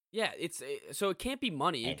 Yeah, so it can't be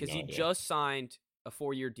money because he just signed a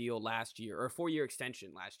 4-year deal last year, or a 4-year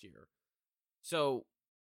extension last year. So,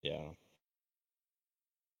 yeah,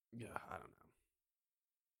 I don't know.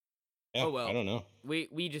 Yeah, oh well, I don't know.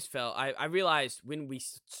 We just fell. I realized when we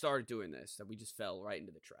started doing this that we just fell right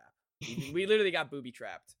into the trap. we literally got booby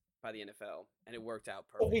trapped by the NFL, and it worked out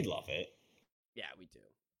perfect. Well, we love it. Yeah, we do.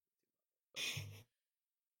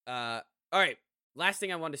 All right. Last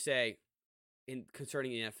thing I wanted to say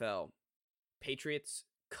concerning the NFL, Patriots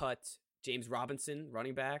cut James Robinson,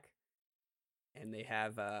 running back, and they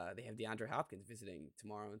have DeAndre Hopkins visiting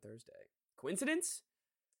tomorrow and Thursday. Coincidence?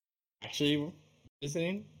 Actually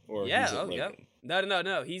visiting? Or yeah,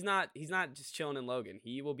 No. He's not just chilling in Logan.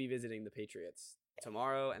 He will be visiting the Patriots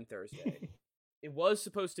tomorrow and Thursday. It was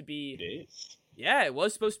supposed to be. It is. Yeah, it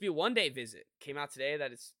was supposed to be a 1-day visit. Came out today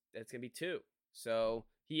that it's gonna be 2. So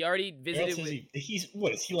He already visited with. He's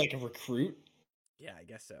what? Is he like a recruit? Yeah, I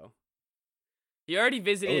guess so. He already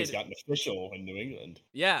visited. Oh, he's got an official in New England.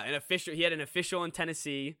 Yeah, an official. He had an official in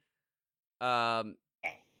Tennessee. Chance.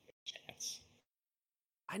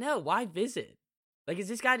 I know. Why visit? Like, is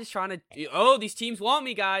this guy just trying to? Oh, these teams want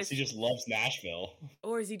me, guys. He just loves Nashville.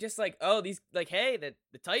 Or is he just like, oh, these like, hey, the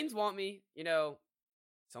Titans want me.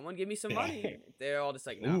 Someone give me some money. They're all just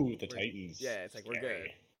like, no. Ooh, the Titans. Yeah, it's like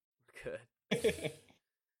Scary. we're good.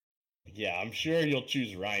 Yeah, I'm sure you'll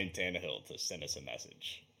choose Ryan Tannehill to send us a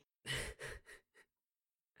message.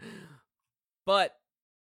 But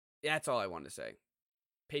that's all I wanted to say.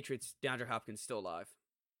 Patriots, DeAndre Hopkins still alive.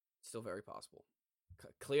 Still very possible.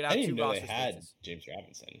 Cleared out I didn't two even know roster they had spaces. James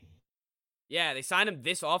Robinson. Yeah, they signed him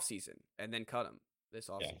this offseason and then cut him this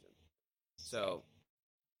offseason. Yeah. So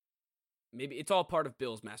maybe it's all part of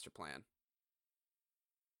Bill's master plan.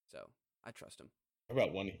 So I trust him. What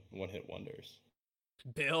about one-hit wonders?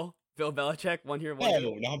 Bill Belichick, 1 year wonder.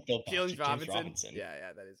 No, not Bill James Belichick. Robinson.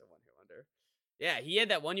 Yeah, that is a 1 year wonder. Yeah, he had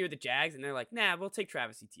that 1 year with the Jags, and they're like, nah, we'll take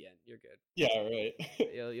Travis Etienne. You're good. Yeah,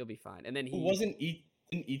 right. You'll be fine. And then didn't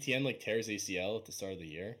Etienne like tear his ACL at the start of the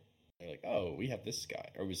year? They're like, oh, we have this guy,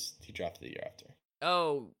 or was he drafted the year after?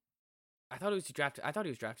 Oh, I thought he was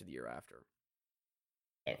drafted the year after.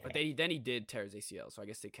 Okay. But then he did tear his ACL, so I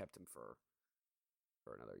guess they kept him for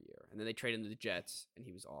another year. And then they traded him to the Jets, and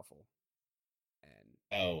he was awful.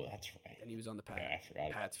 Oh, that's right. And he was on the I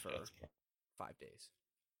forgot Pats about for 5 days.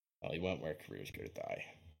 Well, he went where careers go to die.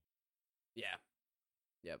 Yeah.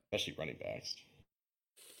 Yep. Especially running backs.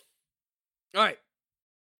 All right.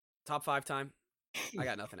 Top 5 time. I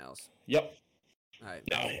got nothing else. Yep. All right.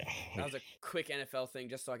 Oh, yeah. That was a quick NFL thing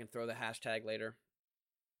just so I can throw the hashtag later.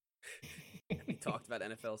 We talked about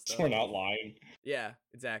NFL stuff. We're not lying. Yeah,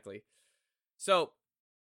 exactly. So,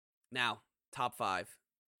 now, top 5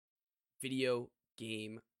 video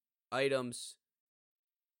game items.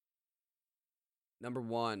 Number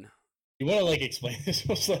 1. You want to like explain this?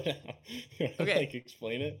 Okay.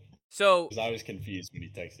 Explain it. So, because I was confused when he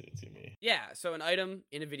texted it to me. Yeah. So an item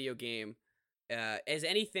in a video game, is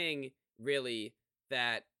anything really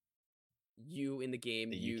that you in the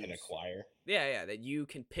game that you can acquire. Yeah, that you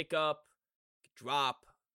can pick up, drop,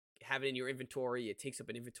 have it in your inventory. It takes up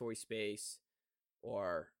an inventory space,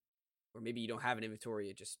 or maybe you don't have an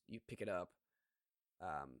inventory. You pick it up.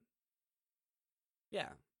 Yeah.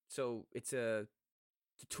 So it's a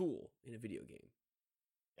tool in a video game.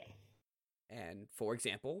 Yeah. And for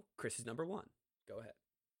example, Chris is number 1. Go ahead.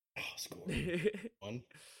 Oh, score. 1.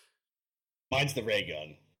 Mine's the ray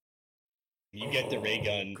gun. You get the ray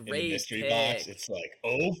gun in the mystery box. It's like,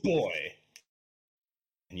 oh boy,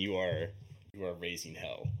 and you are raising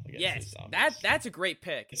hell against the zombies. That's a great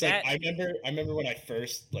pick. It's like I remember when I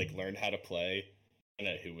first like learned how to play. I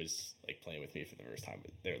don't know who was like playing with me for the first time,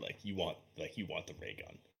 but they're like, you want the ray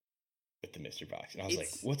gun with the mystery box, and I was like,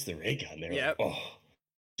 what's the ray gun? They're like, oh,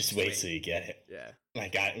 just wait till you get it. Yeah, and I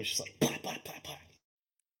got it. It was just like, blah, blah, blah, blah.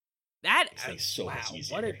 That is so much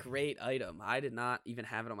easier. What a great item. I did not even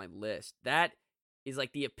have it on my list. That is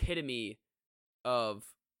like the epitome of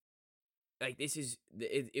like this is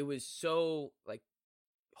it was so like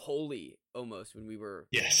holy almost when we were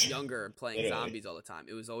younger and playing zombies all the time.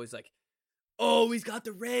 It was always like, oh, he's got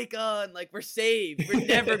the ray gun, like we're saved. We're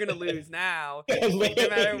never gonna lose now. Like, no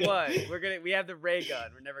matter what. We have the ray gun.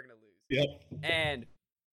 We're never gonna lose. Yep. And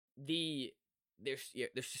there's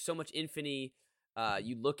just so much infinity.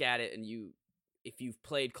 You look at it and if you've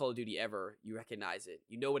played Call of Duty ever, you recognize it.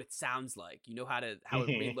 You know what it sounds like. You know how it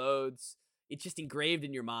reloads. It's just engraved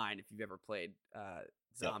in your mind if you've ever played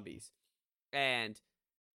zombies. Yep. And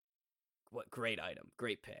what great item,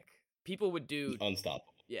 great pick. People would do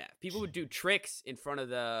unstoppable. Yeah, people would do tricks in front of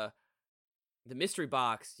the mystery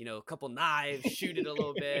box. A couple knives, shoot it a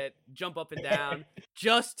little bit, jump up and down,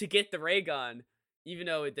 just to get the ray gun. Even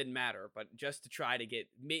though it didn't matter, but just to try to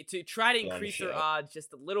increase their odds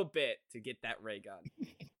just a little bit to get that ray gun.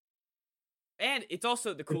 And it's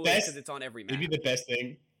also the coolest because it's on every map. Maybe the best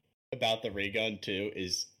thing about the ray gun too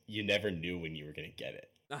is you never knew when you were gonna get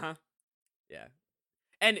it. Yeah.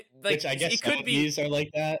 And like, which I guess some of these are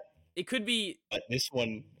like that. It could be, but this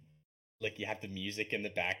one, like you have the music in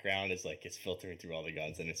the background, is like it's filtering through all the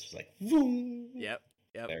guns, and it's just like, boom. Yep.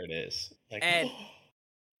 There it is. Like,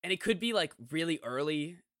 and it could be like really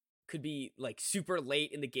early, could be like super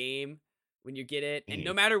late in the game when you get it, and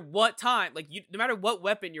no matter what time, like no matter what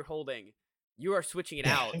weapon you're holding, you are switching it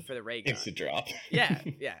out for the ray gun. It's a drop. Yeah,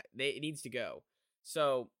 it needs to go.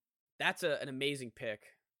 So that's an amazing pick.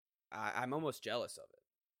 I'm almost jealous of it.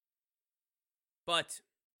 But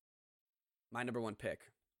my number 1 pick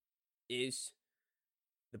is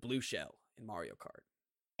the blue shell in Mario Kart.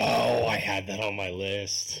 Oh, I had that on my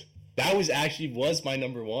list. That was my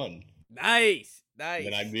number one. Nice. And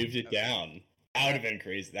then I moved it down. That would have been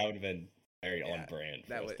crazy. That would have been very on brand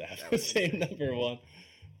for us to have the same number one.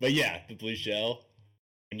 But yeah, the blue shell,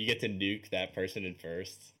 when you get to nuke that person in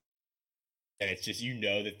first, and it's just,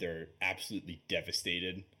 that they're absolutely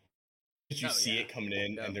devastated. Because you see it coming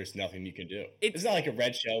in, and there's nothing you can do. It's not like a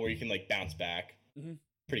red shell where you can like bounce back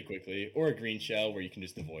pretty quickly, or a green shell where you can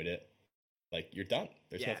just avoid it. Like, you're done.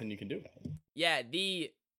 There's nothing you can do about it. Yeah,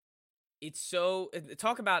 it's so...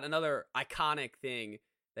 Talk about another iconic thing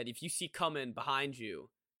that if you see coming behind you,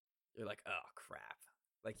 you're like, oh, crap.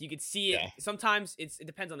 Like, you could see it. Yeah. Sometimes it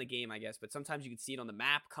depends on the game, I guess, but sometimes you could see it on the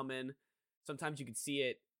map come in. Sometimes you could see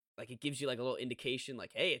it, like, it gives you, like, a little indication,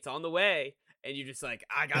 like, hey, it's on the way. And you're just like,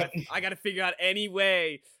 I gotta figure out any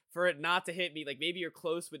way for it not to hit me. Like, maybe you're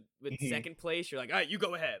close with second place. You're like, all right, you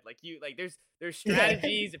go ahead. Like, there's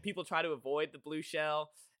strategies that people try to avoid the blue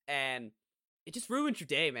shell, and it just ruins your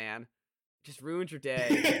day, man. It just ruins your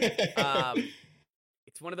day.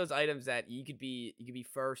 It's one of those items that you could be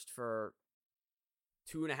first for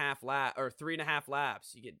 2.5 laps or 3.5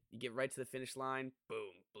 laps. You get right to the finish line,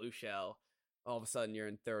 boom, blue shell. All of a sudden, you're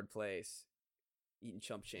in third place, eating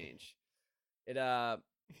chump change.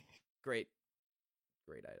 Great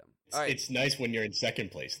item. All right. It's nice when you're in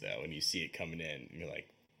second place though, and you see it coming in, and you're like,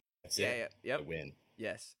 "That's it, yep, I win."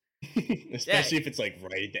 Yes. Especially if it's like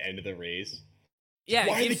right at the end of the race. Yeah.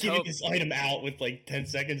 Why are they giving this item out with like 10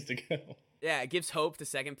 seconds to go? Yeah, it gives hope to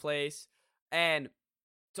second place, and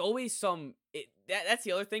it's always some. That's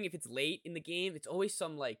the other thing. If it's late in the game, it's always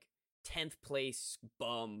some like 10th place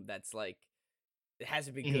bum that's like, it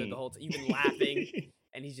hasn't been good the whole time. You've been laughing,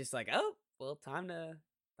 and he's just like, oh. Well, time to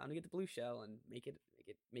get the blue shell and make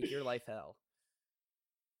your life hell.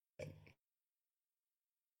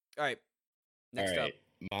 All right. Next up.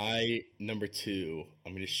 My number 2,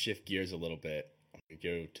 I'm going to shift gears a little bit. I'm going to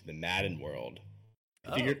go to the Madden world.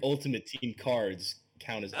 I figured Ultimate Team cards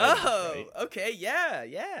count as items, right? Okay.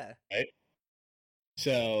 Yeah. Right?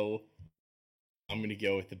 So, I'm going to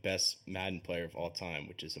go with the best Madden player of all time,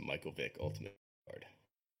 which is a Michael Vick Ultimate card.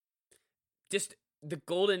 Just the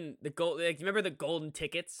golden, like, remember the golden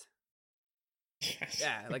tickets? Yes.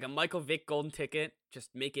 Yeah, like a Michael Vick golden ticket.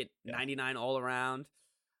 Just make it 99 all around.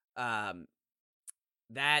 That's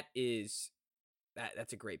a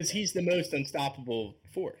great pick. Because he's the most unstoppable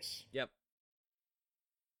force. Yep.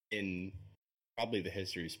 In probably the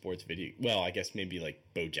history of sports video. Well, I guess maybe like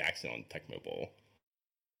Bo Jackson on Tecmo Bowl.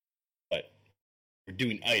 But we're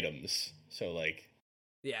doing items, so like.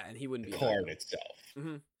 Yeah, and he wouldn't the be card itself.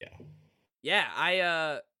 Mm-hmm. Yeah.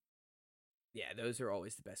 Yeah, those are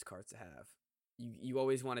always the best cards to have. You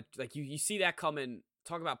always want to, like, you see that coming.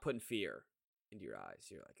 Talk about putting fear into your eyes.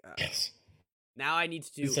 You're like, oh. Yes. Now I need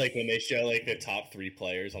to do. It's like when they show like the top 3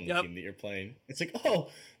 players on the team that you're playing. It's like, oh,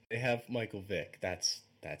 they have Michael Vick. That's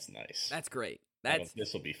nice. That's great.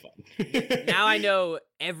 This will be fun. Now I know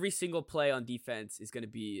every single play on defense is going to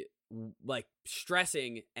be like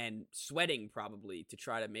stressing and sweating probably to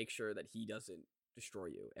try to make sure that he doesn't destroy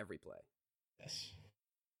you every play. Yes.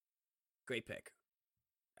 Great pick.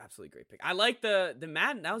 Absolutely great pick. I like the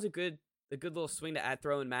Madden. That was a good little swing to add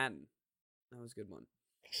throw in Madden. That was a good one.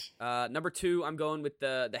 Number 2, I'm going with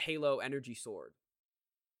the Halo Energy Sword.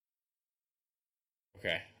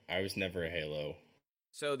 Okay. I was never a Halo.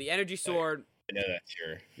 So the Energy Sword. I know that's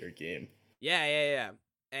your game. Yeah.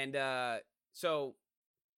 And so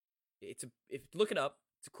look it up.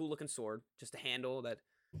 It's a cool looking sword. Just a handle that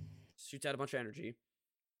shoots out a bunch of energy.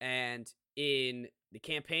 And in the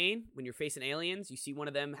campaign, when you're facing aliens, you see one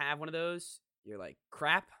of them have one of those. You're like,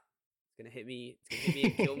 crap. It's gonna hit me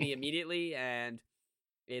and kill me immediately, and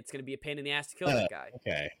it's gonna be a pain in the ass to kill that guy.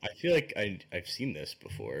 Okay. I feel like I've seen this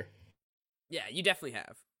before. Yeah, you definitely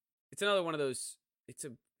have. It's another one of those.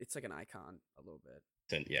 It's like an icon a little bit.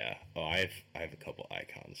 Yeah. Oh, I have a couple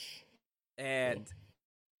icons. And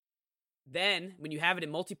then when you have it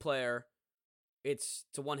in multiplayer, it's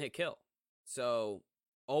a one-hit kill. So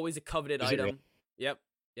always a coveted item. Really? Yep.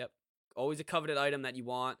 Always a coveted item that you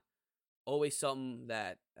want. Always something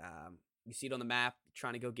that you see it on the map, you're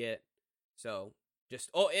trying to go get. So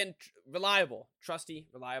and reliable, trusty,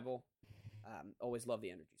 reliable. Always love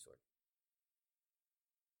the energy sword.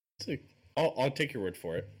 I'll take your word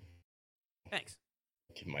for it. Thanks.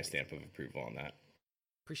 Give my stamp of approval on that.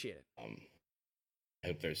 Appreciate it. I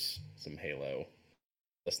hope there's some Halo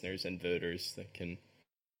listeners and voters that can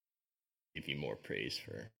give you more praise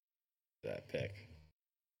for that pick.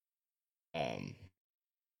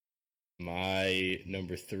 My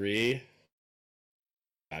number 3,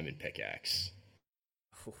 Diamond Pickaxe.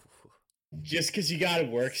 Just because you gotta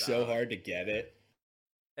work so hard to get it.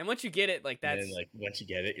 And once you get it, like And that's then, like, once you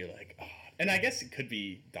get it, you're like, oh. And I guess it could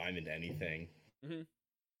be diamond anything. mm-hmm.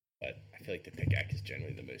 But I feel like the pickaxe is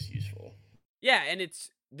generally the most useful. Yeah, and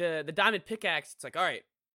it's the diamond pickaxe. It's like, all right,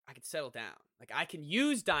 I can settle down. Like I can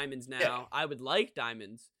use diamonds now. Yeah. I would like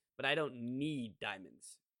diamonds, but I don't need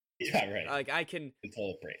diamonds. Yeah, right. Like I can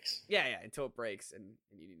until it breaks. Yeah, until it breaks, and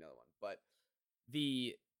you need another one. But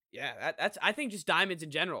that's I think just diamonds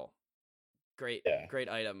in general. Great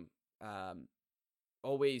item.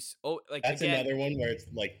 Always like that's again, another one where it's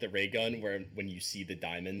like the ray gun, where when you see the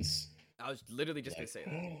diamonds, I was literally just gonna say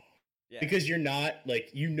that. Yeah. Because you're not like,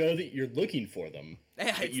 you know that you're looking for them.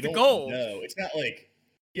 Yeah, but it's you the don't goal. know. It's not like,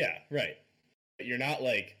 yeah, right. But you're not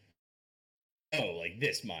like, oh, like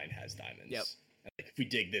this mine has diamonds. Yep. And like if we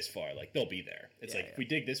dig this far, like they'll be there. It's if we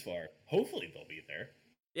dig this far, hopefully they'll be there.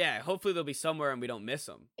 Yeah, hopefully they'll be somewhere and we don't miss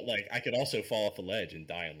them. But like I could also fall off a ledge and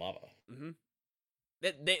die in lava. Mm-hmm.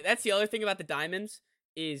 That's the other thing about the diamonds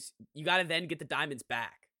is you got to then get the diamonds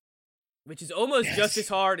back, which is almost just as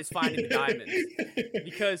hard as finding the diamonds.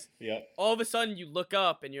 Because all of a sudden you look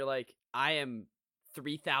up and you're like, I am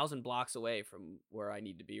 3,000 blocks away from where I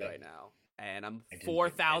need to be right now. And I'm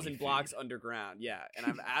 4,000 blocks underground. Yeah. And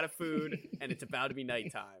I'm out of food and it's about to be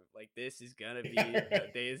nighttime. Like this is going to be, the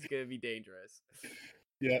day is going to be dangerous.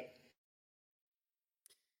 Yeah.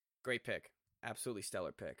 Great pick. Absolutely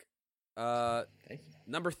stellar pick. Thank you.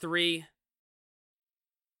 Number 3.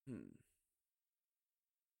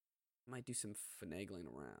 Might do some finagling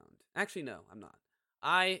around. Actually, no, I'm not.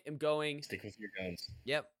 I am going... Stick with your guns.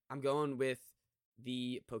 Yep, I'm going with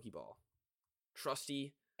the Pokeball.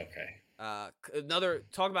 Trusty. Okay. Another...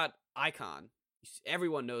 Talk about icon.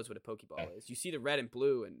 Everyone knows what a Pokeball is. You see the red and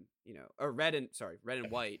blue and, or red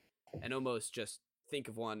and white, and almost just think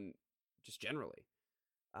of one just generally.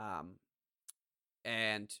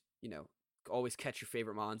 And, always catch your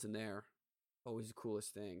favorite mons in there. Always the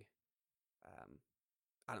coolest thing.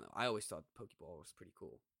 I don't know. I always thought the Pokeball was pretty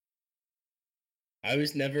cool. I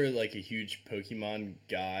was never like a huge Pokemon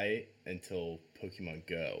guy until Pokemon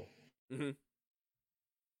Go. Mm-hmm.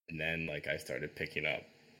 And then like I started picking up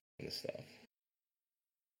on the stuff.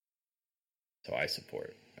 So I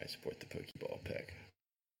support the Pokeball pick.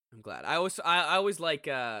 I'm glad. I always like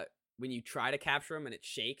when you try to capture him and it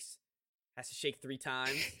shakes. Has to shake 3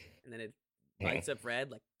 times and then it lights up red.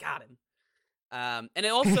 Like got him. And it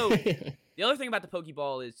also the other thing about the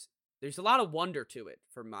Pokeball is there's a lot of wonder to it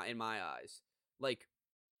in my eyes. Like,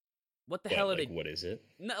 what the hell are they? What is it?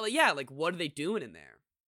 No, like what are they doing in there?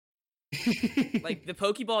 Like the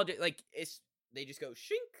Pokeball, they just go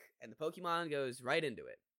shink, and the Pokemon goes right into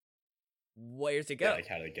it. Where's it go? Yeah, like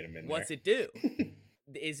how do they get them in What's there? it do?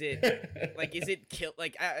 Is it like is it kill?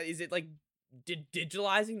 Like is it like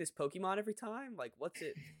digitalizing this Pokemon every time? Like what's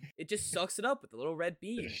it? It just sucks it up with the little red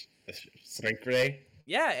beam. Strength ray.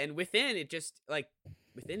 Yeah, and within it just I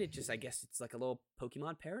guess it's like a little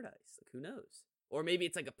Pokemon paradise. Like who knows? Or maybe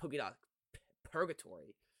it's like a Pokemon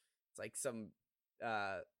purgatory. It's like some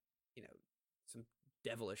some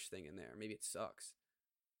devilish thing in there. Maybe it sucks.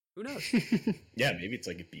 Who knows? Yeah, maybe it's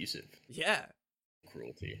like abusive. Yeah.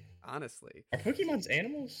 Cruelty. Honestly. Are Pokemons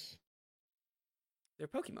animals? They're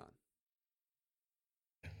Pokemon.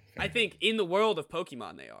 I think in the world of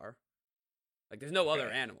Pokemon they are. Like there's no other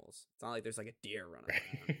animals. It's not like there's like a deer running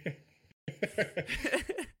around.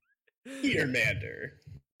 Petermander.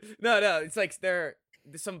 No, it's like there's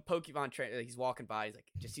some Pokemon trainer. Like he's walking by. He's like,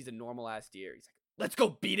 just sees a normal ass deer. He's like, let's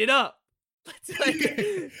go beat it up. Let's like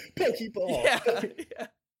Pokeball. Yeah.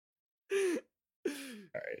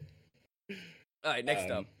 All right. Next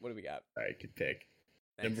up, what do we got? All right, good pick.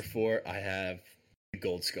 Thanks. Number 4, I have the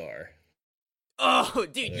Gold Scar. Oh,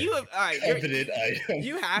 dude, you have all right.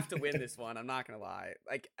 You have to win this one. I'm not gonna lie.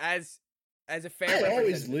 Like as a fair, I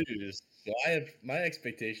always lose. So my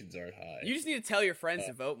expectations aren't high. You just need to tell your friends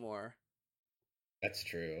to vote more. That's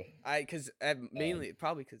true. Mainly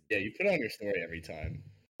probably because you put on your story every time.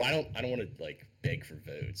 I don't want to like beg for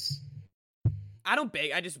votes. I don't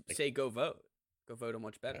beg. I just say go vote. Go vote on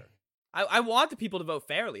much better. I want the people to vote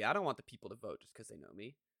fairly. I don't want the people to vote just because they know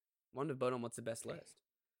me. I want them to vote on what's the best list.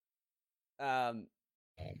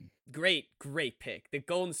 Great pick. The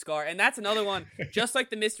Golden Scar. And that's another one, just like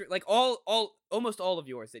the mystery, like almost all of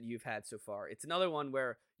yours that you've had so far. It's another one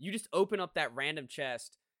where you just open up that random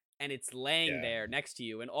chest and it's laying there next to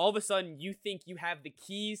you. And all of a sudden you think you have the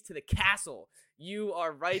keys to the castle. You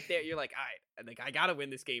are right there. You're like, all right, I gotta win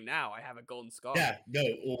this game now. I have a Golden Scar. Yeah, no,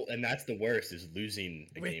 well, and that's the worst is losing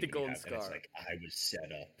a with game the Golden Scar. And it's like I was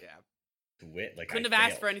set up to win. Like couldn't have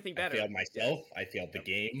asked for anything better. I failed myself. I failed the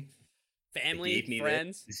game. Family,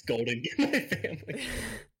 friends. This golden gift. My family.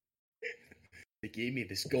 They gave me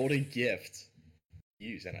this golden gift.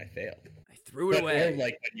 use, and I failed. I threw it away. Or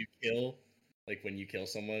when you kill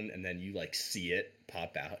someone and then you like see it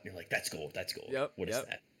pop out, and you're like, "That's gold. That's gold." Yep, What is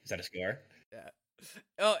that? Is that a scar? Yeah.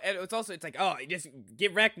 Oh, and it's like, oh, you just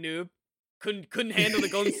get wrecked, noob. Couldn't handle the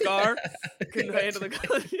golden scar. Couldn't handle the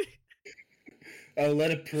golden. Oh,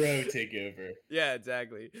 let a pro take over. Yeah,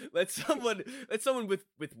 exactly. Let someone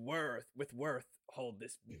with worth hold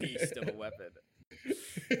this beast of a weapon.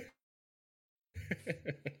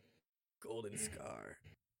 Golden scar.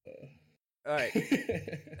 All right,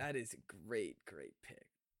 that is a great pick.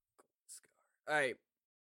 Golden scar. All right,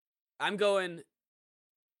 I'm going.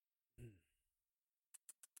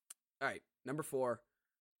 All right, number 4.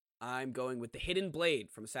 I'm going with the Hidden Blade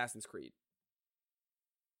from Assassin's Creed.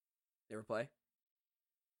 You ever play?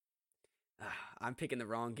 I'm picking the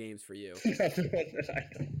wrong games for you.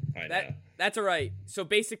 I know. That's all right. So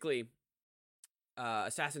basically,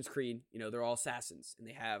 Assassin's Creed, they're all assassins, and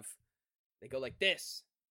they go like this.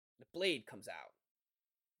 The blade comes out.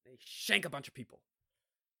 They shank a bunch of people.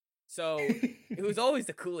 So it was always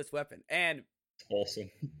the coolest weapon. And awesome.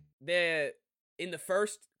 In the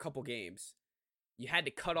first couple games, you had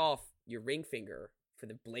to cut off your ring finger for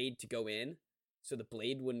the blade to go in, so the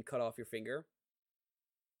blade wouldn't cut off your finger.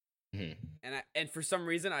 Mm-hmm. And for some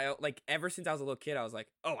reason, I ever since I was a little kid, I was like,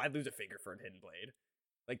 oh, I'd lose a finger for a hidden blade.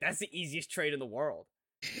 Like, that's the easiest trade in the world.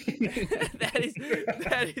 that is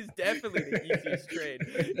definitely the easiest trade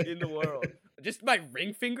in the world. Just my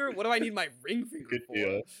ring finger? What do I need my ring finger for?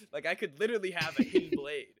 Yeah. Like, I could literally have a hidden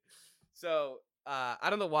blade. So I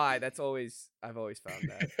don't know why. I've always found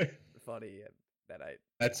that funny, and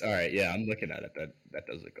That's all right. Yeah, I'm looking at it. That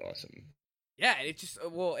does look awesome. Yeah, and it's just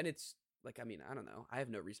and it's like, I mean, I don't know. I have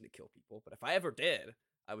no reason to kill people, but if I ever did,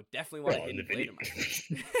 I would definitely want a hidden blade in my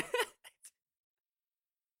face.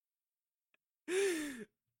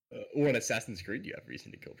 Or in Assassin's Creed, you have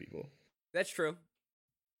reason to kill people. That's true.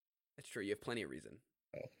 You have plenty of reason.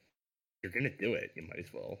 Oh, you're gonna do it. You might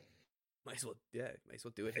as well. Might as well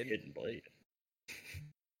do it. Hidden blade.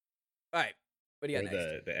 All right, what do you got or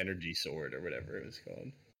next? the energy sword or whatever it was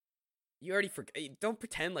called. You already forgot. Don't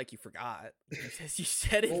pretend like you forgot. You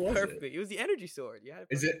said it perfectly. It was the energy sword. You had it.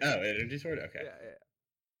 Is it? Oh, energy sword. Okay.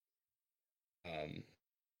 Yeah.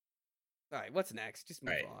 All right. What's next? Just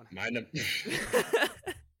move on.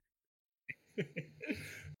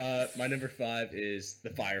 My number 5 is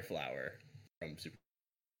the fire flower from Super.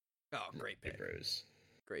 Oh, great pick. Bros.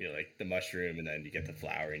 Great. Like the mushroom, and then you get the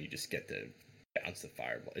flower, and you just get to bounce the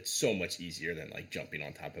fireball. It's so much easier than like jumping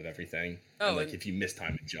on top of everything. Oh, and if you miss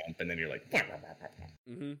time to jump, and then you're like,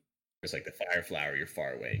 mm-hmm. It's like the fire flower. You're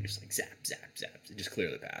far away. You're just like zap, zap, zap. You just clear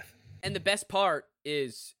the path. And the best part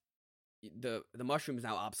is the mushroom's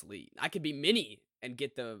now obsolete. I could be mini and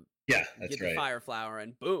get the the fire flower,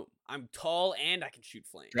 and boom, I'm tall and I can shoot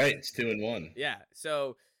flames. Right, it's 2 in 1. Yeah,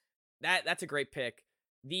 so that's a great pick.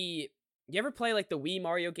 You ever play like the Wii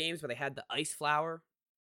Mario games where they had the ice flower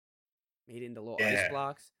made into little ice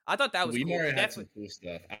blocks? I thought that was Wii cool. Mario had some cool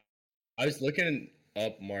stuff. I was looking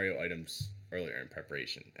up Mario items earlier in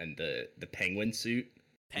preparation, and the penguin suit.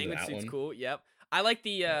 Penguin suit's cool. Yep, I like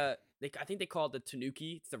the. I think they call it the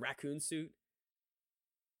Tanuki. It's the raccoon suit.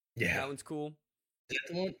 Yeah, that one's cool. Is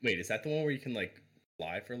that the one? Wait, is that the one where you can like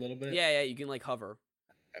fly for a little bit? Yeah, you can like hover.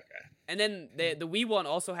 Okay. And then the Wii one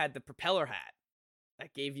also had the propeller hat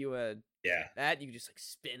that gave you that you could just like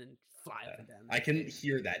spin and fly up and down. I can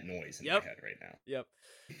hear that noise in my head right now.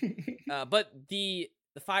 Yep. But the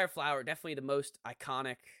fire flower, definitely the most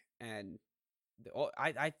iconic, and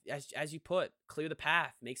as you put, clear the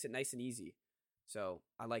path, makes it nice and easy. So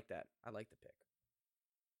I like that. I like the pick.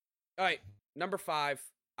 All right, number 5.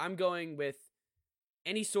 I'm going with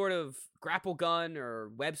any sort of grapple gun or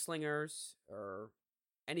web slingers or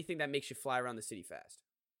anything that makes you fly around the city fast.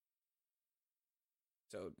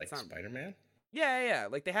 So like Spider-Man? Yeah.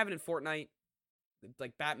 Like they have it in Fortnite.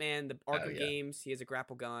 Like Batman, the Arkham games, he has a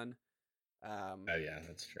grapple gun. Oh yeah,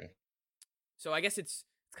 that's true. So I guess it's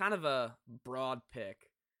kind of a broad pick,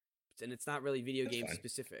 and it's not really video game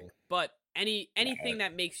specific. Cool. But anything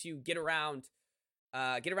that makes you get around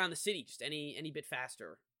the city, just any bit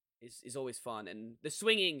faster is always fun. And the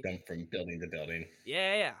swinging, jump from building to building.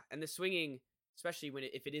 Yeah. And the swinging, especially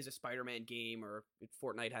if it is a Spider-Man game or if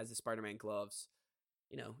Fortnite has the Spider-Man gloves,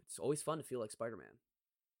 it's always fun to feel like Spider-Man.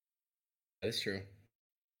 That's true.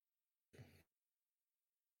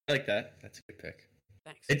 I like that. That's a good pick.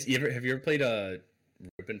 Thanks. Have you ever played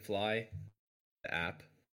Rip and Fly, the app?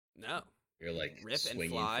 No. You're like Rip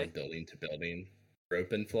swinging and fly? from building to building.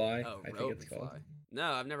 Rope and Fly. Oh, I think it's called. Fly.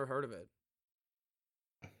 No, I've never heard of it.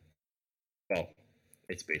 Well,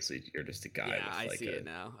 it's basically you're just a guy. Yeah, with I see it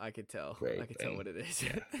now. I could tell. I could tell what it is.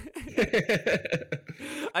 Yeah.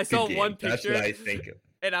 I saw Good one game. That's picture, what I think of.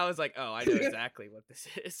 and I was like, "Oh, I know exactly what this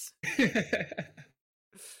is."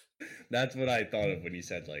 That's what I thought of when you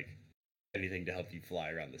said like anything to help you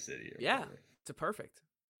fly around the city. Or Yeah, whatever. it's a perfect.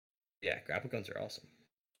 Yeah, grapple guns are awesome.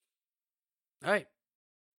 All right,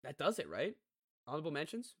 that does it, right? Honorable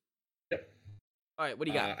mentions. Yep. All right, what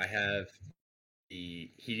do you got? I have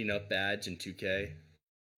the heating up badge in 2K.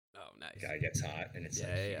 Oh, nice. Guy gets hot, and it's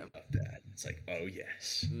like heating up badge. It's like, oh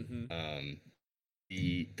yes. Mm-hmm.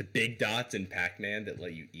 The big dots in Pac-Man that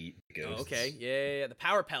let you eat ghosts. Oh, okay. Yeah. The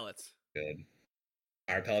power pellets. Good.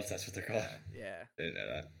 Power pellets. That's what they're called. Yeah. I didn't know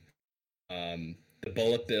that. The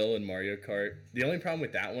bullet bill in Mario Kart. The only problem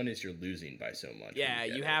with that one is you're losing by so much. Yeah,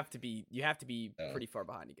 you have to be pretty far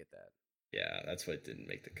behind to get that. Yeah, that's what didn't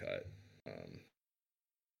make the cut.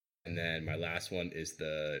 And then my last one is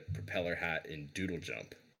the propeller hat in Doodle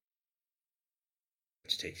Jump,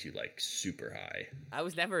 which takes you like super high. I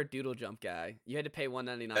was never a Doodle Jump guy. You had to pay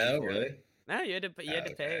 $1.99. Oh, for really? It. No, you had to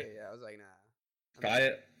Okay. pay. Yeah, I was like, nah. Try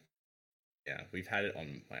it. Yeah, we've had it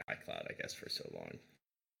on my iCloud, I guess, for so long.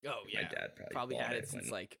 Oh yeah, my dad probably had it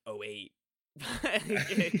since like 08.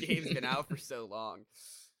 The game's been out for so long.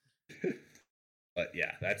 But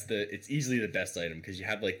yeah, it's easily the best item because you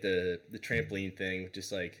have like the trampoline thing,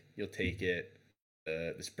 just like you'll take it.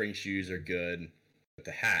 The spring shoes are good, but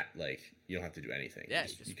the hat, like you don't have to do anything. Yeah,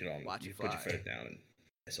 you can watch you it put fly. your foot down and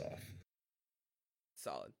piss off.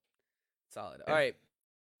 Solid. Yeah. All right,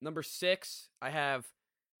 number 6, I have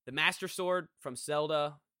the Master Sword from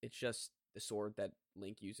Zelda. It's just the sword that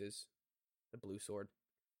Link uses, the blue sword.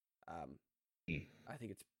 I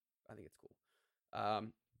think it's cool.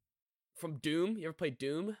 From Doom, you ever played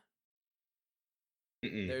Doom?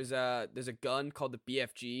 Mm-mm. There's a gun called the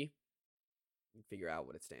BFG. You can figure out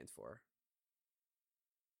what it stands for.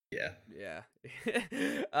 Yeah.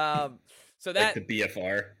 So that like the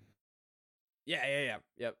BFR. Yeah.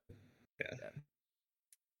 Yep.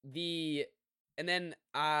 Yeah. And then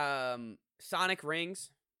Sonic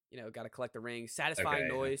rings. Got to collect the rings. Satisfying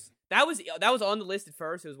noise. Yeah. That was on the list at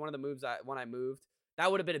first. It was one of the moves when I moved.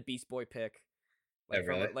 That would have been a Beast Boy pick.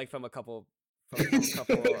 From a couple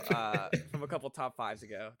top 5s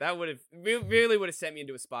ago. That would have really would have sent me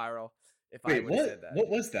into a spiral if I would have said that. What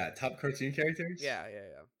was that? Top cartoon characters? Yeah.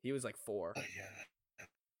 He was like 4. Oh yeah.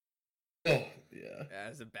 Oh yeah. Yeah,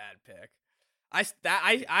 that's a bad pick. I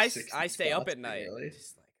stay up at night. Really?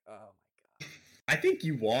 Just like, oh my god. I think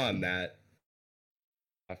you won that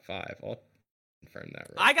top 5. I'll confirm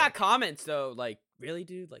that. I got comments though, like, really,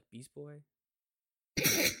 dude, like Beast Boy.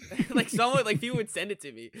 Like someone, like people would send it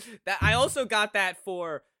to me. That I also got that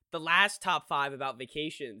for the last top 5 about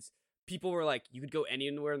vacations. People were like, you could go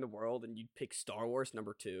anywhere in the world and you'd pick Star Wars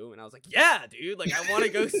number 2, and I was like, yeah, dude, like I want to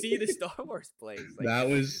go see the Star Wars place. Like, that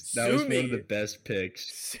was one of the best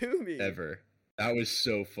picks Sue me. ever. That was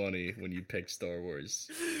so funny when you picked Star Wars.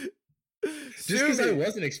 Just because I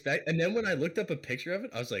wasn't expecting, and then when I looked up a picture of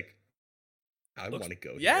it, I was like, I want to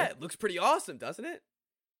go. Yeah, here. It looks pretty awesome, doesn't it?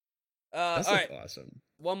 That's all right. Awesome.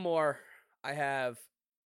 One more. I have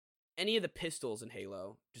any of the pistols in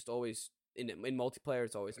Halo. Just always in multiplayer,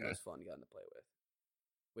 it's always the most fun gun to play with.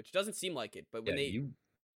 Which doesn't seem like it, but when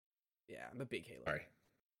yeah, I'm a big Halo. All right.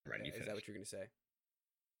 Right. Is that what you're gonna say?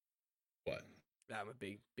 What? I'm a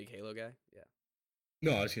big Halo guy. Yeah.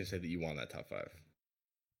 No, I was gonna say that you won that top 5.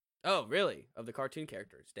 Oh, really? Of the cartoon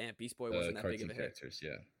characters? Damn, Beast Boy wasn't that big of a hit.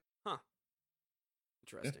 Yeah. Huh.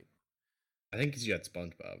 Interesting. Yeah. I think because you had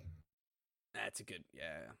SpongeBob. That's a good.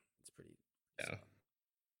 Yeah. It's pretty. Yeah.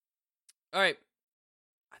 All right.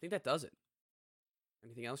 I think that does it.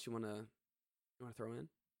 Anything else you wanna throw in?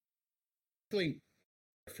 Definitely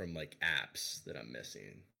from like apps that I'm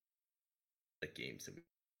missing, like games that we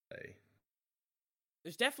play.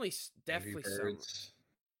 There's definitely some.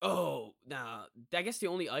 Oh, nah. I guess the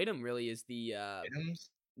only item really is the items.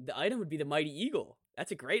 The item would be the Mighty Eagle.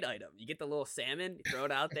 That's a great item. You get the little salmon, you throw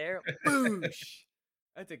it out there, boosh.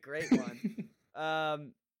 That's a great one.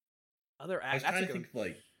 Other apps. I was trying to think of,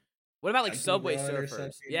 like. What about like Subway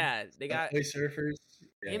Surfers? Yeah, they got Subway Surfers.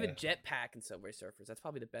 They have a jetpack in Subway Surfers. That's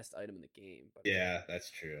probably the best item in the game. But yeah, that's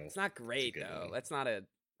true. It's not great though. One. That's not a.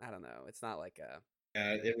 I don't know. It's not like a.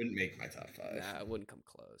 It wouldn't make my top 5. Nah, it wouldn't come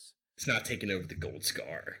close. It's not taking over the gold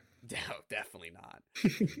scar. No, definitely not.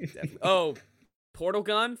 Definitely. Oh, Portal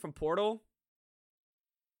gun from Portal.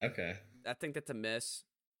 Okay. I think that's a miss.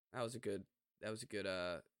 That was a good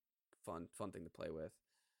fun thing to play with.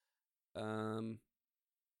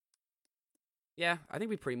 Yeah, I think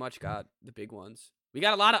we pretty much got the big ones. We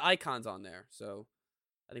got a lot of icons on there, so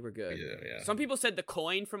I think we're good. Yeah. Some people said the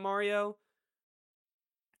coin from Mario.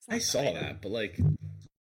 I saw that, but like,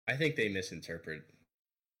 I think they misinterpret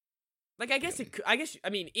Like, I guess it could, I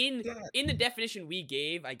mean, in Not- the definition we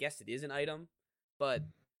gave, I guess it is an item, but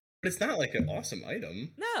But it's not like an awesome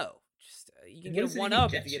item. no, just you can What get does a it one even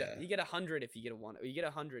up get if you get ya? you get 100 if you get a one. You get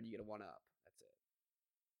 100, you get a one up.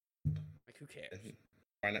 That's it. Like, who cares?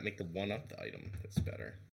 Why not make the one up the item? That's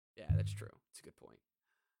better. Yeah, that's true. It's a good point.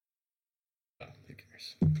 Oh, who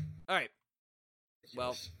cares? All right, It's well,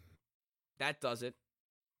 yours. that does it.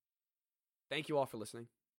 Thank you all for listening.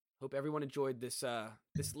 Hope everyone enjoyed this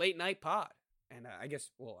this late night pod, and I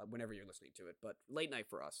guess whenever you're listening to it, but late night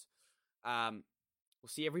for us. We'll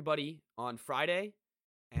see everybody on Friday,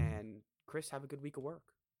 and Chris, have a good week of work.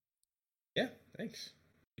 Yeah, thanks.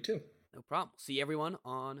 You too. No problem. See everyone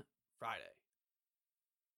on Friday.